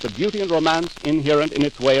reflect the beauty and romance inherent in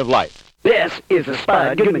its way of life. This is the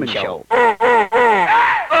Spud Goodman Show.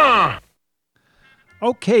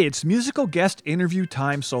 Okay, it's musical guest interview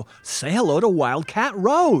time, so say hello to Wildcat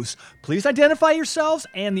Rose. Please identify yourselves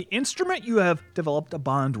and the instrument you have developed a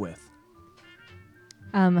bond with.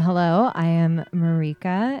 Hello, I am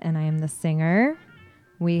Marika, and I am the singer.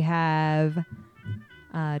 We have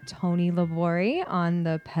Tony Labori on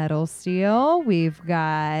the pedal steel. We've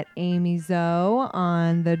got Amy Zoe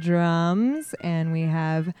on the drums, and we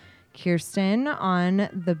have Kirsten on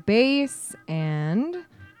the bass, and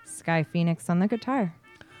Sky Phoenix on the guitar.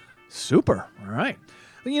 Super. All right.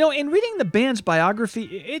 In reading the band's biography,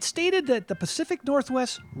 it stated that the Pacific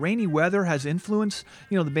Northwest rainy weather has influenced,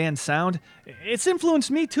 the band's sound. It's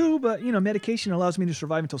influenced me too, but, medication allows me to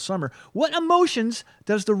survive until summer. What emotions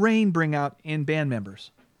does the rain bring out in band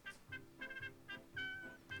members?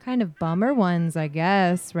 Kind of bummer ones, I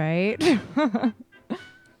guess, right?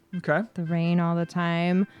 Okay. The rain all the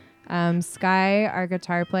time. Sky, our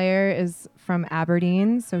guitar player, is from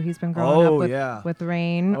Aberdeen, so he's been growing up with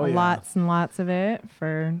rain, lots and lots of it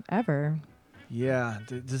forever. Yeah.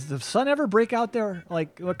 Does the sun ever break out there?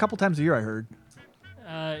 Like a couple times a year, I heard.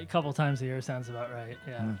 A couple times a year sounds about right.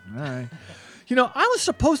 Yeah. All right. I was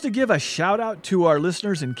supposed to give a shout out to our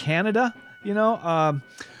listeners in Canada.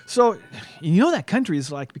 So, that country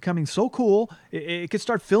is like becoming so cool. It could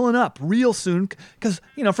start filling up real soon because,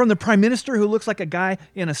 from the prime minister who looks like a guy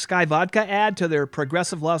in a Sky Vodka ad to their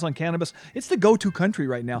progressive laws on cannabis, it's the go-to country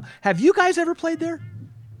right now. Have you guys ever played there?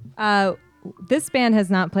 This band has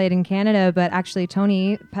not played in Canada, but actually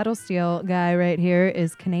Tony, pedal steel guy right here,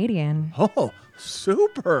 is Canadian. Oh,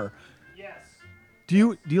 super. Yes. Do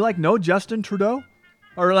you know Justin Trudeau?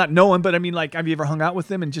 Or not know him, but I mean, have you ever hung out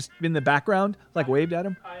with him and just in the background, waved at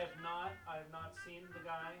him? I have not seen the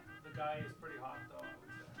guy. The guy is pretty hot,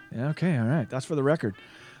 though. Yeah, okay, all right. That's for the record.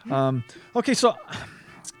 Okay, so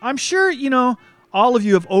I'm sure, all of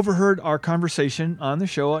you have overheard our conversation on the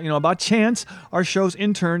show, about Chance, our show's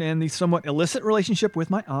intern, and the somewhat illicit relationship with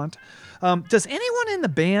my aunt. Does anyone in the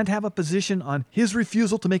band have a position on his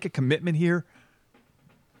refusal to make a commitment here?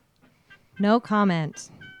 No comment.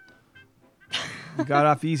 You got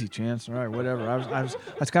off easy, Chance. All right, whatever. I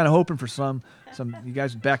was kind of hoping for some you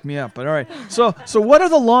guys would back me up. But all right. So what are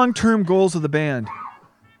the long-term goals of the band?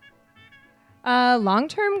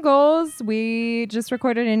 Long-term goals, we just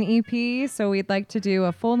recorded an EP, so we'd like to do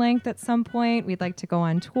a full length at some point. We'd like to go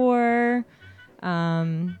on tour.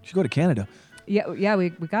 You should go to Canada. Yeah, we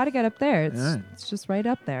got to get up there. It's just right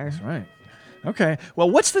up there. That's right. Okay.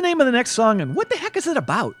 Well, what's the name of the next song, and what the heck is it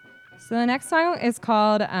about? So the next song is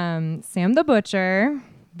called Sam the Butcher.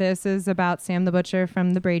 This is about Sam the Butcher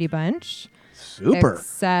from the Brady Bunch. Super.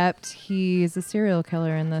 Except he's a serial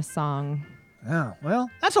killer in this song. Oh, well,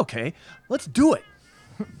 that's okay. Let's do it.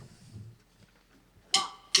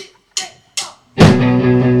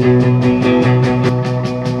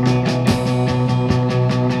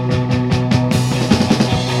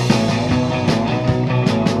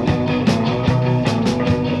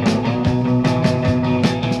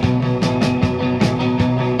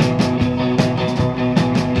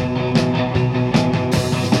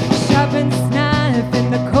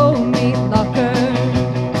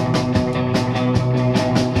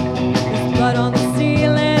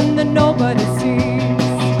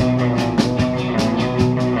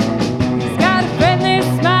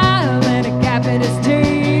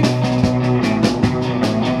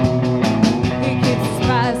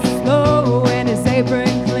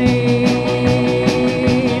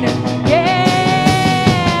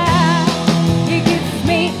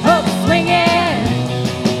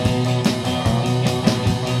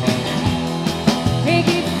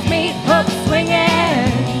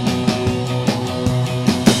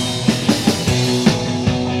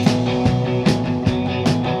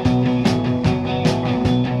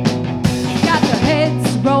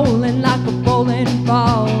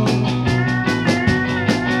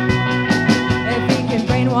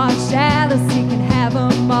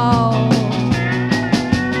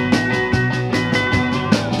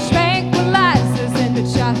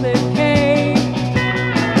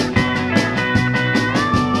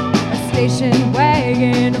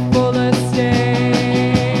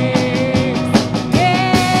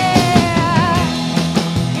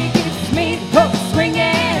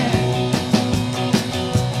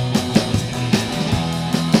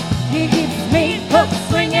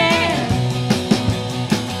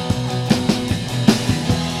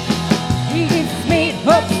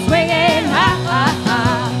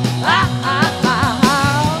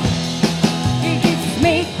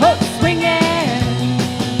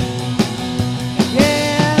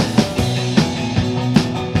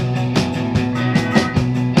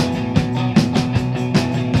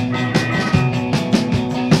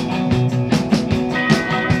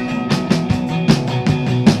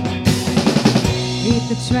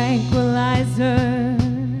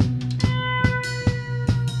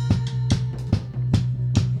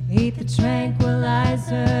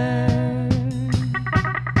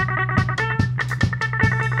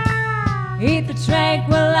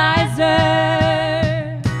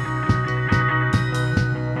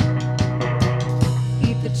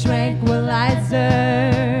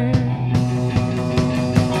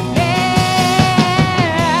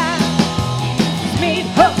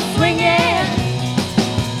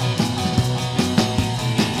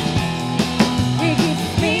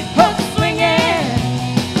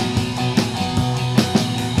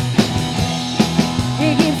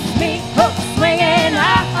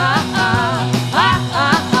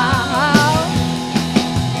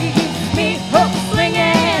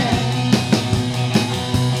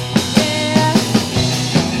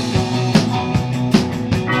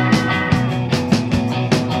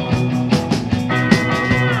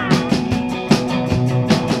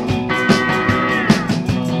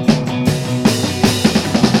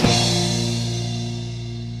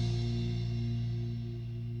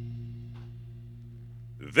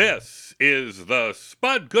 is the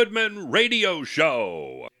Spud Goodman Radio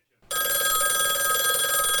Show.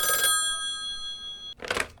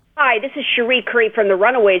 Hi, this is Cherie Curry from The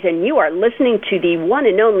Runaways, and you are listening to the one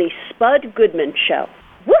and only Spud Goodman Show.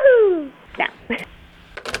 Woohoo! Now.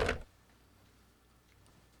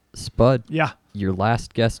 Spud. Yeah. Your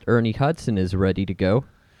last guest, Ernie Hudson, is ready to go.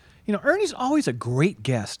 You know, Ernie's always a great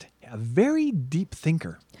guest, a very deep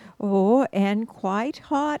thinker. Oh, and quite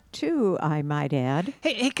hot, too, I might add.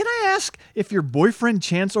 Hey, can I ask if your boyfriend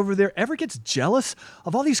Chance over there ever gets jealous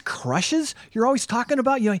of all these crushes you're always talking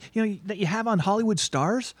about, you know that you have on Hollywood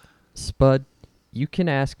stars? Spud, you can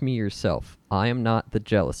ask me yourself. I am not the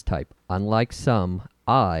jealous type. Unlike some,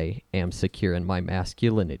 I am secure in my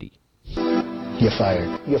masculinity. You're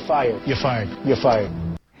fired. You're fired. You're fired. You're fired.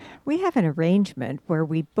 We have an arrangement where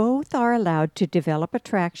we both are allowed to develop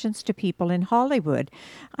attractions to people in Hollywood.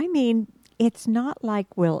 I mean, it's not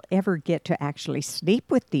like we'll ever get to actually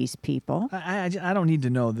sleep with these people. I don't need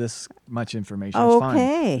to know this much information. It's fine.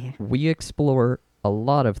 Okay. We explore a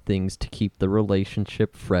lot of things to keep the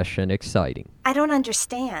relationship fresh and exciting. I don't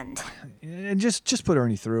understand. And just put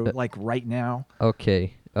Ernie through, like right now.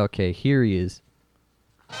 Okay, here he is.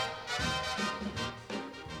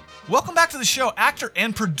 Welcome back to the show, actor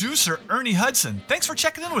and producer Ernie Hudson. Thanks for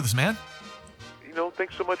checking in with us, man.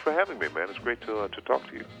 Thanks so much for having me, man. It's great to talk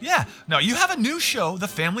to you. Yeah. Now, you have a new show, The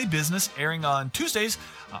Family Business, airing on Tuesdays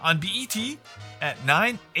on BET at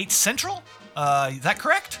 8 Central. Is that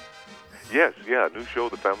correct? Yes, yeah, new show,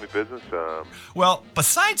 The Family Business. Well,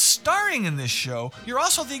 besides starring in this show, you're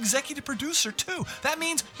also the executive producer, too. That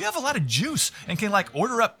means you have a lot of juice and can,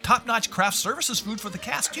 order up top-notch craft services food for the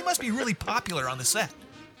cast. You must be really popular on the set.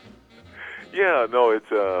 Yeah, no,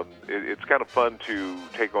 it's kind of fun to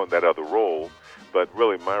take on that other role, but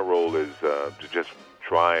really my role is to just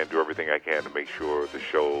try and do everything I can to make sure the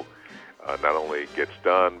show not only gets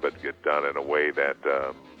done, but get done in a way that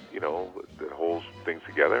that holds things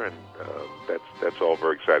together, and that's all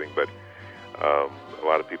very exciting. But a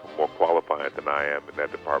lot of people more qualified than I am in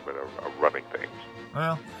that department are running things.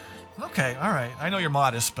 Well, okay, all right. I know you're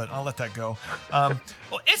modest, but I'll let that go.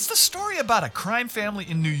 Well, it's the story about a crime family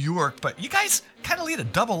in New York, but you guys kind of lead a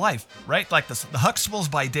double life, right? Like the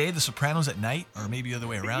Huxtables by day, the Sopranos at night, or maybe the other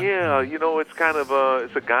way around? Yeah, it's kind of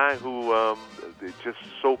it's a guy who is just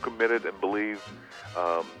so committed and believes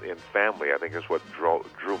in family. I think is what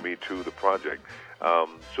drew me to the project.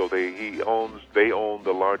 So they own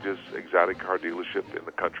the largest exotic car dealership in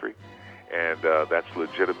the country. And that's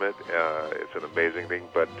legitimate. It's an amazing thing.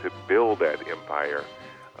 But to build that empire,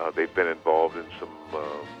 they've been involved in some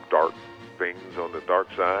dark things on the dark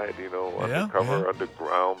side, undercover,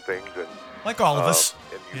 underground things. And like all of us.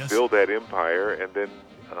 And you build that empire, and then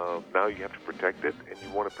now you have to protect it, and you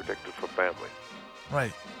want to protect it for family.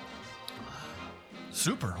 Right.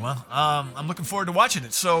 Super. Well, I'm looking forward to watching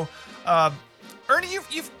it. So, Ernie,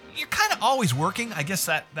 you're kind of always working. I guess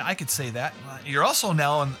that I could say that. You're also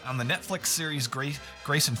now on the Netflix series Grace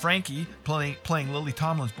and Frankie, playing Lily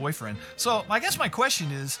Tomlin's boyfriend. So I guess my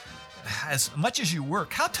question is, as much as you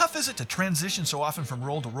work, how tough is it to transition so often from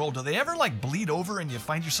role to role? Do they ever bleed over and you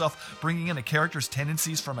find yourself bringing in a character's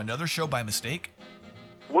tendencies from another show by mistake?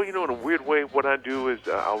 Well, in a weird way, what I do is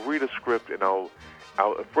I'll read a script and I'll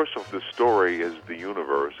first off, the story is the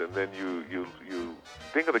universe, and then you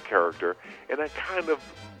think of the character, and I kind of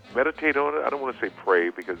meditate on it. I don't want to say pray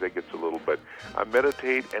because that gets a little, but I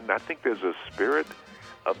meditate, and I think there's a spirit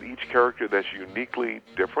of each character that's uniquely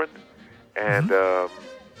different, and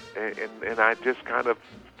and I just kind of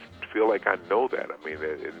feel like I know that. I mean,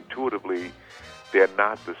 intuitively, they're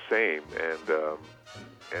not the same, and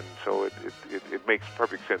so it makes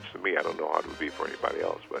perfect sense to me. I don't know how it would be for anybody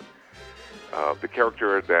else, but. The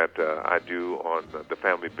character that I do on The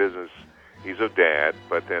Family Business, he's a dad,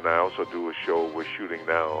 but then I also do a show we're shooting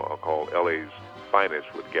now called LA's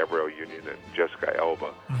Finest with Gabrielle Union and Jessica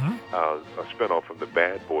Alba, a spinoff from the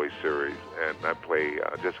Bad Boys series, and I play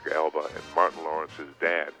Jessica Alba and Martin Lawrence's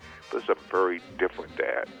dad. But it's a very different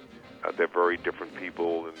dad. They're very different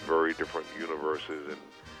people in very different universes, and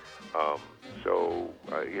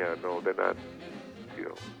they're not.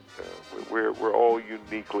 We're all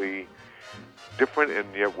uniquely different, and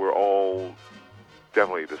yet we're all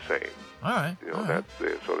definitely the same. All right. That's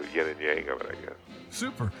the sort of yin and yang of it, I guess.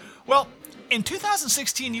 Super. Well, in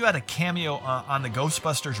 2016, you had a cameo on the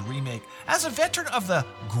Ghostbusters remake. As a veteran of the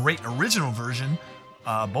great original version,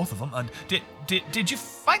 both of them, did you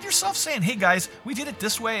find yourself saying, "Hey guys, we did it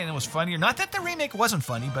this way and it was funnier"? Not that the remake wasn't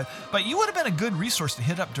funny, but you would have been a good resource to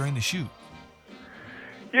hit up during the shoot.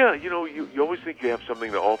 Yeah, you always think you have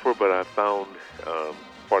something to offer, but I found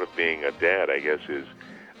part of being a dad, I guess, is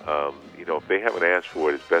If they haven't asked for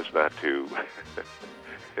it, it's best not to.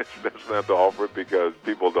 It's best not to offer it because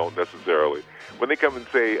people don't necessarily. When they come and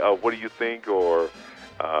say, "What do you think?" or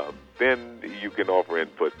then you can offer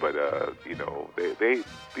input. But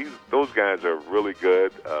those guys are really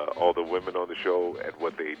good. All the women on the show at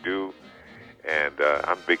what they do, and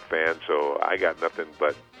I'm a big fan. So I got nothing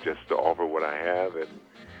but just to offer what I have.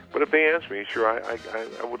 But if they asked me, sure,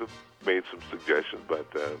 I would have made some suggestions.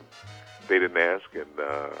 But they didn't ask, and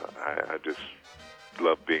I just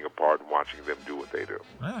love being a part and watching them do what they do.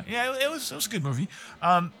 Yeah, it was a good movie.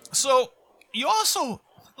 So you also,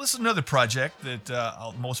 this is another project that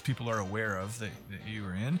most people are aware of that you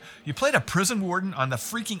were in. You played a prison warden on the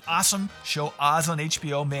freaking awesome show Oz on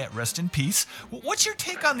HBO. May it rest in peace. What's your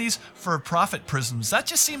take on these for-profit prisons? That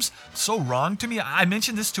just seems so wrong to me. I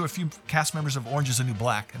mentioned this to a few cast members of Orange is the New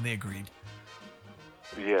Black, and they agreed.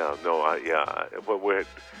 Yeah, no, but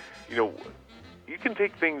you can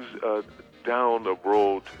take things down a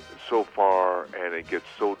road so far and it gets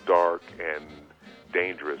so dark and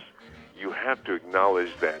dangerous. You have to acknowledge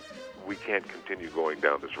that we can't continue going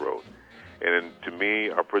down this road. And to me,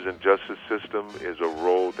 our prison justice system is a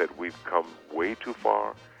road that we've come way too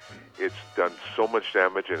far. It's done so much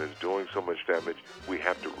damage and is doing so much damage. We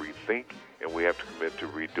have to rethink and we have to commit to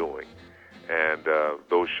redoing. And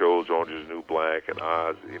those shows, Orange is the New Black and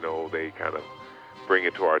Oz, they kind of bring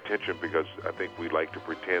it to our attention because I think we like to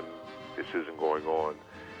pretend this isn't going on.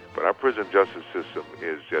 But our prison justice system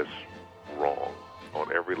is just wrong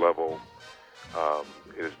on every level.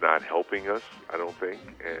 It is not helping us, I don't think,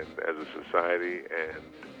 and as a society. And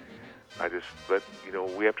I just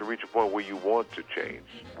we have to reach a point where you want to change.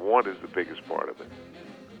 Want is the biggest part of it.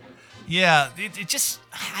 Yeah, it just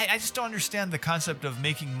I just don't understand the concept of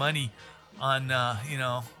making money on the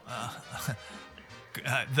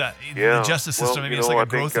justice system. I mean, it's like a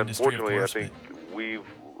growth industry. Unfortunately, I think we've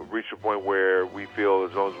reached a point where we feel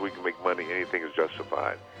as long as we can make money, anything is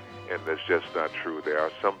justified, and that's just not true. There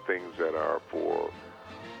are some things that are for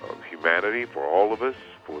humanity, for all of us,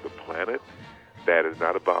 for the planet. That is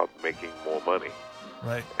not about making more money.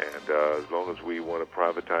 Right. And as long as we want to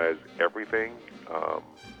privatize everything, I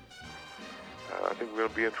think we're going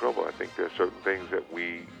to be in trouble. I think there are certain things that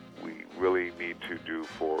we really need to do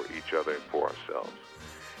for each other and for ourselves.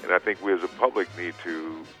 And I think we as a public need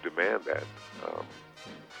to demand that.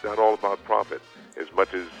 It's not all about profit. As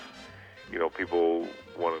much as, people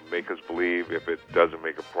want to make us believe if it doesn't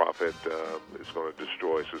make a profit, it's going to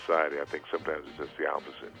destroy society. I think sometimes it's just the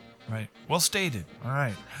opposite. Right. Well stated. All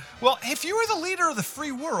right. Well, if you were the leader of the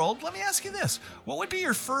free world, let me ask you this. What would be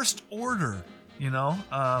your first order?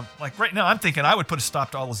 Like right now, I'm thinking I would put a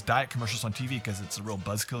stop to all those diet commercials on TV because it's a real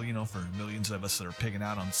buzzkill, for millions of us that are pigging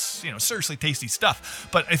out on, seriously tasty stuff.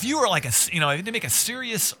 But if you were like to make a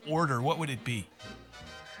serious order, what would it be?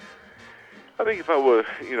 I think if I were,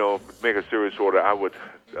 make a serious order, I would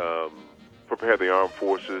prepare the armed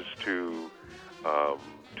forces to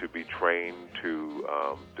be trained to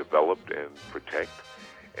develop and protect,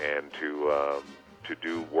 and to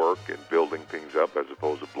do work and building things up as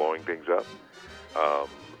opposed to blowing things up.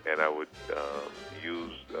 And I would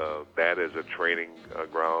use that as a training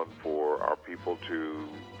ground for our people to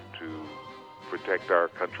protect our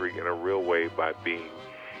country in a real way by being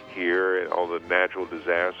here, and all the natural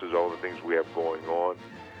disasters, all the things we have going on.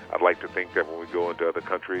 I'd like to think that when we go into other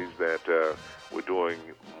countries that we're doing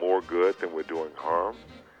more good than we're doing harm.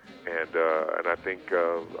 And I think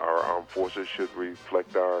our armed forces should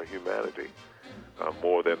reflect our humanity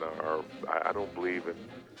more than our. I don't believe in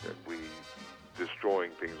that we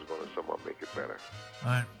destroying things is going to somehow make it better.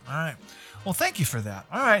 All right. Well, thank you for that.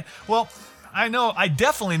 All right. Well, I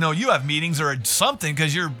definitely know you have meetings or something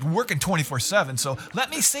because you're working 24/7. So let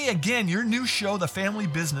me say again, your new show, The Family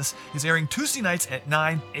Business, is airing Tuesday nights at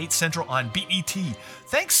 9, 8 Central on BET.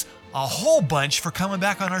 Thanks a whole bunch for coming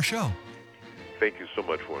back on our show. Thank you so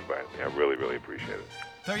much for inviting me. I really, really appreciate it.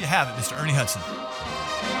 There you have it, Mr. Ernie Hudson.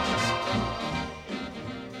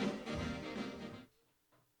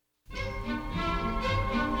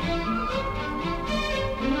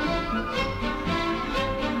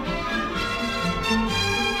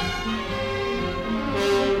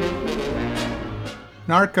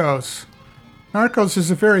 Narcos. Narcos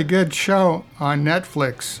is a very good show on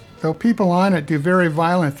Netflix, though people on it do very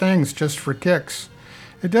violent things just for kicks.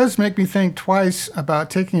 It does make me think twice about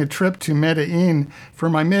taking a trip to Medellin for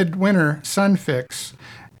my midwinter sun fix,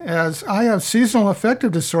 as I have seasonal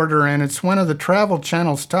affective disorder and it's one of the Travel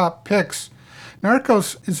Channel's top picks.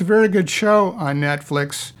 Narcos is a very good show on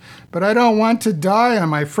Netflix, but I don't want to die on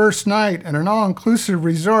my first night at an all-inclusive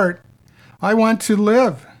resort. I want to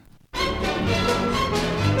live.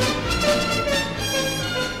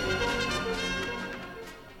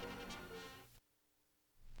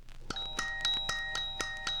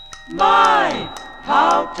 My,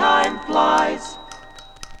 how time flies.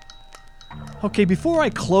 Okay, before I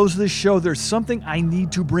close this show, there's something I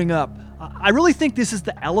need to bring up. I really think this is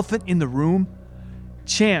the elephant in the room.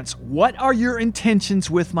 Chance, what are your intentions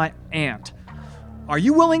with my aunt? Are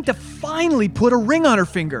you willing to finally put a ring on her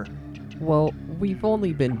finger? Well, we've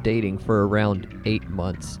only been dating for around 8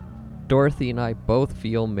 months. Dorothy and I both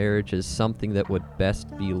feel marriage is something that would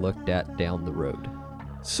best be looked at down the road.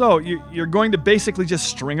 So, you're going to basically just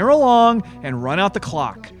string her along and run out the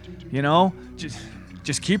clock. You know?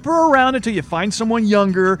 Just keep her around until you find someone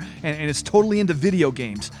younger and is totally into video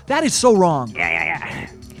games. That is so wrong. Yeah.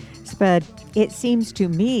 Spud, it seems to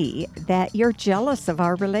me that you're jealous of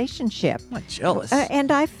our relationship. I'm not jealous.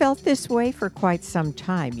 And I've felt this way for quite some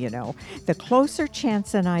time, you know. The closer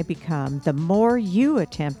Chance and I become, the more you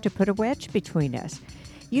attempt to put a wedge between us.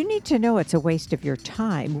 You need to know it's a waste of your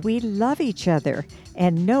time. We love each other,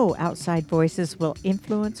 and no outside voices will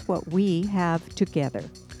influence what we have together.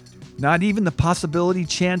 Not even the possibility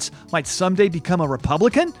Chance might someday become a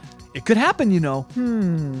Republican? It could happen, you know.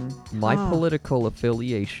 My political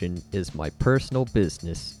affiliation is my personal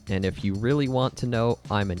business, and if you really want to know,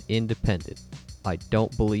 I'm an independent. I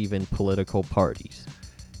don't believe in political parties.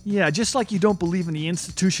 Yeah, just like you don't believe in the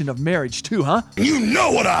institution of marriage too, huh? You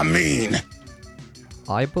know what I mean!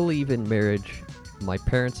 I believe in marriage. My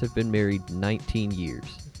parents have been married 19 years.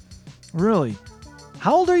 Really?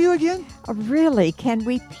 How old are you again? Really, can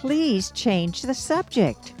we please change the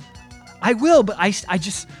subject? I will, but I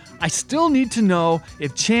still need to know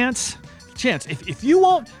if Chance, if you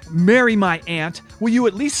won't marry my aunt, will you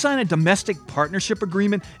at least sign a domestic partnership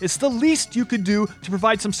agreement? It's the least you could do to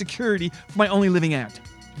provide some security for my only living aunt.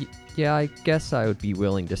 Yeah, I guess I would be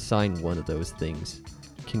willing to sign one of those things.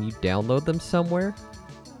 Can you download them somewhere?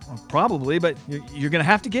 Well, probably, but you're going to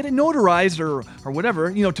have to get it notarized or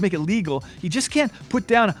whatever, you know, to make it legal. You just can't put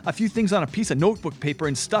down a few things on a piece of notebook paper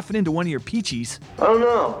and stuff it into one of your peachies. Oh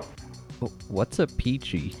no. What's a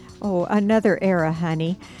peachy? Oh, another era,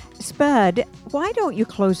 honey. Spud, why don't you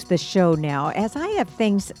close the show now, as I have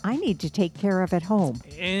things I need to take care of at home?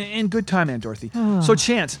 In good time, Aunt Dorothy. So,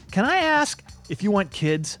 Chance, can I ask if you want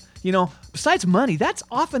kids? You know, besides money, that's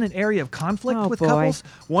often an area of conflict with couples.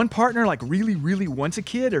 One partner, like, really, really wants a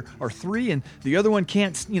kid or three, and the other one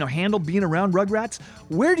can't, you know, handle being around rugrats.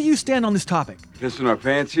 Where do you stand on this topic? Pissing our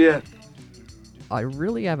pants yet? I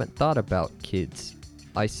really haven't thought about kids.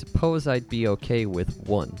 I suppose I'd be okay with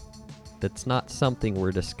one. That's not something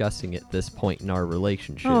we're discussing at this point in our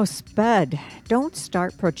relationship. Oh, Spud, don't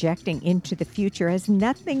start projecting into the future, as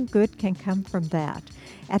nothing good can come from that.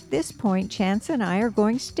 At this point, Chance and I are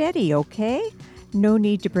going steady, okay? No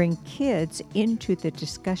need to bring kids into the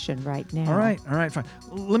discussion right now. All right, fine.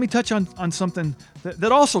 Let me touch on something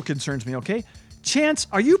that also concerns me, okay? Chance,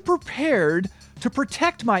 are you prepared to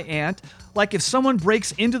protect my aunt? Like if someone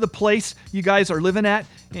breaks into the place you guys are living at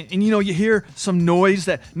and you know, you hear some noise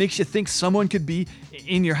that makes you think someone could be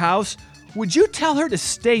in your house, would you tell her to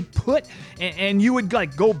stay put and you would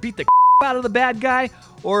like go beat the out of the bad guy?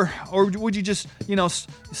 Or would you just, you know,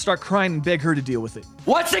 start crying and beg her to deal with it?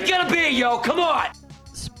 What's it gonna be, yo? Come on!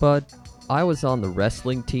 Spud, I was on the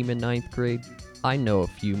wrestling team in 9th grade. I know a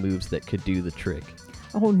few moves that could do the trick.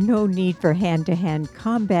 Oh, no need for hand-to-hand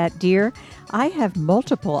combat, dear. I have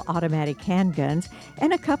multiple automatic handguns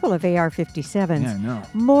and a couple of AR-57s. Yeah, I know.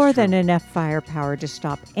 More than enough firepower to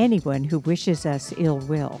stop anyone who wishes us ill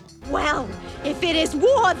will. Well, if it is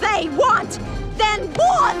war they want, then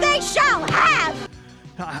war they shall have!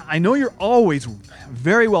 I know you're always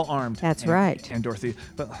very well armed. That's right. And Dorothy,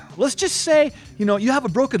 but let's just say, you know, you have a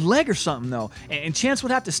broken leg or something, though, and Chance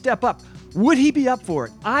would have to step up. Would he be up for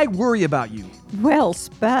it? I worry about you. Well,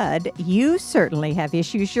 Spud, you certainly have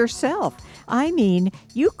issues yourself. I mean,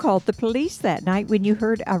 you called the police that night when you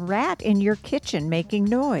heard a rat in your kitchen making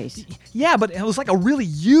noise. Yeah, but it was like a really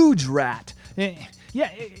huge rat.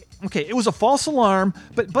 Okay, it was a false alarm,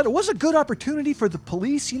 but it was a good opportunity for the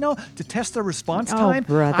police, you know, to test their response time.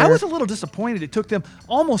 Brother. I was a little disappointed it took them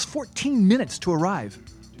almost 14 minutes to arrive.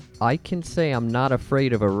 I can say I'm not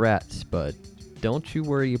afraid of a rat, Spud. Don't you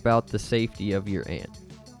worry about the safety of your aunt.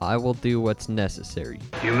 I will do what's necessary.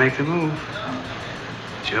 You make the move.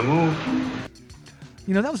 It's your move.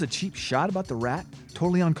 You know, that was a cheap shot about the rat.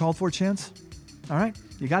 Totally uncalled for, Chance. All right,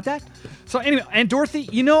 you got that? So anyway, and Dorothy,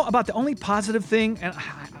 you know about the only positive thing, and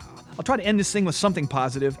I'll try to end this thing with something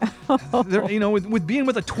positive. You know, with being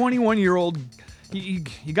with a 21-year-old, you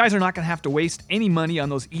guys are not going to have to waste any money on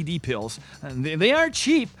those ED pills. And they are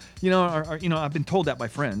cheap, you know, I've been told that by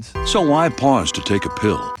friends. So why pause to take a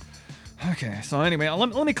pill? Okay, so anyway,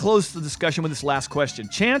 let me close the discussion with this last question.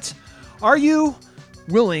 Chance, are you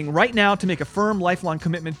willing right now to make a firm, lifelong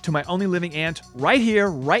commitment to my only living aunt right here,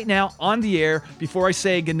 right now, on the air before I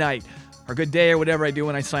say goodnight or good day or whatever I do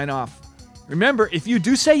when I sign off. Remember, if you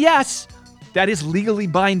do say yes, that is legally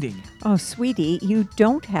binding. Oh, sweetie, you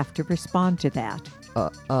don't have to respond to that.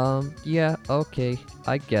 Yeah, okay.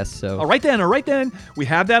 I guess so. All right then. We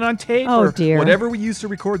have that on tape or dear. whatever we use to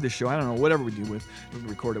record this show. I don't know, whatever we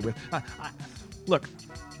record it with. Look,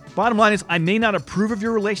 bottom line is I may not approve of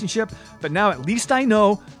your relationship, but now at least I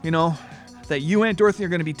know, that you and Dorothy are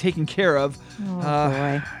going to be taken care of.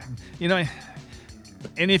 Oh, boy.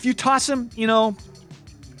 And if you toss him,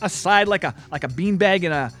 aside like a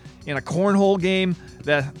beanbag in a cornhole game,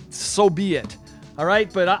 that so be it. All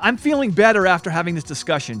right, but I'm feeling better after having this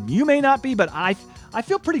discussion. You may not be, but I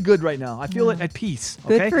feel pretty good right now. I feel at peace.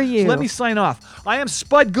 Okay? Good for you. So let me sign off. I am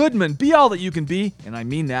Spud Goodman. Be all that you can be, and I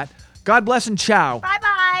mean that. God bless and ciao.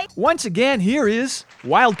 Bye-bye. Once again, here is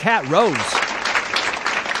Wildcat Rose.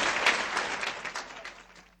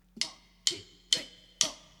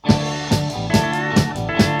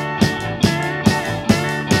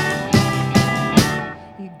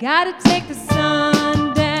 You gotta take the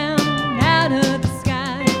sun down out of the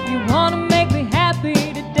sky if you wanna make me happy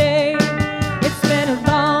today. It's been a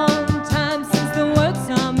long time since the world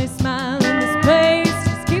saw me smile, and this place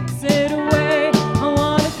just keeps it away. I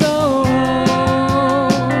wanna go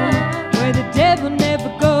where the devil never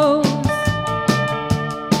goes.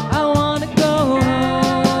 I wanna go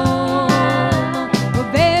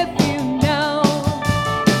where very few know.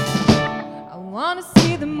 I wanna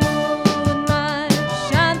see the moonlight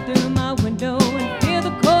shine through my window and feel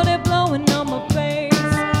the cold air blowing on my face.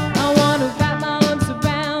 I wanna wrap my arms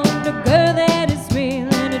around a girl that is real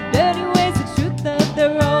and her dirty ways, the truth of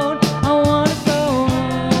their own. I wanna go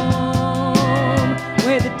home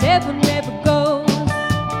where the devil never goes.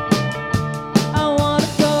 I wanna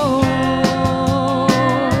go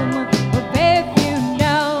home where very few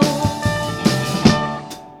know.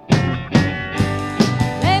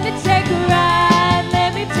 Let me take a ride,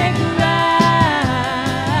 let me take a ride.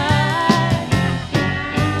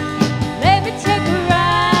 Let me take a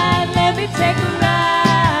ride, let me take a ride.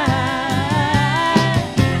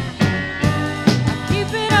 I keep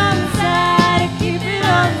it on the side, I keep it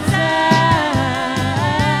on the side.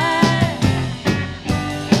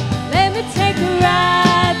 Let me take a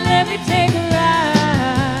ride, let me take a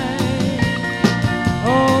ride.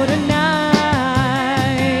 Oh, tonight,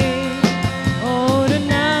 oh,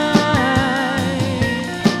 tonight,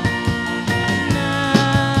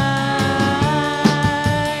 tonight.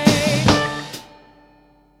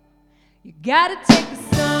 You gotta take the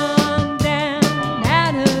sun down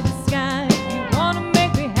out of the sky if you wanna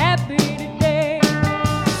make me happy today.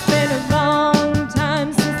 It's been a long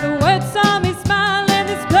time since the world saw me smile, and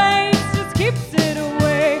this place just keeps it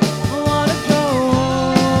away. I wanna go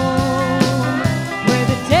home where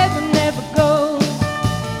the devil never goes.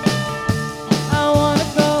 I wanna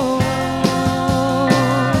go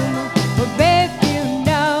home where very few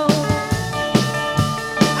know.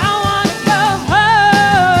 I wanna go home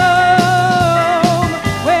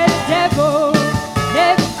where the devil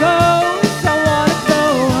never goes. I wanna go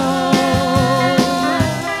home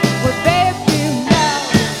where very few know.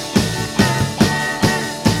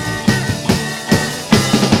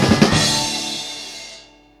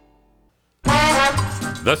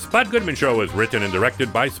 The Spud Goodman Show is written and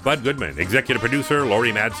directed by Spud Goodman. Executive producer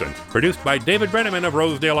Laurie Madsen. Produced by David Brenneman of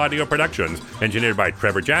Rosedale Audio Productions. Engineered by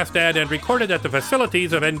Trevor Jastad and recorded at the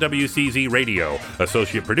facilities of NWCZ Radio.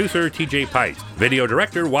 Associate producer TJ Pice. Video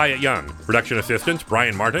director Wyatt Young. Production assistants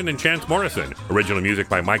Brian Martin and Chance Morrison. Original music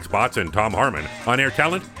by Mike Spots and Tom Harmon. On-air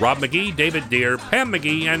talent Rob McGee, David Deere, Pam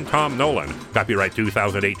McGee, and Tom Nolan. Copyright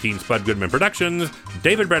 2018 Spud Goodman Productions.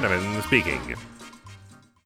 David Brenneman speaking.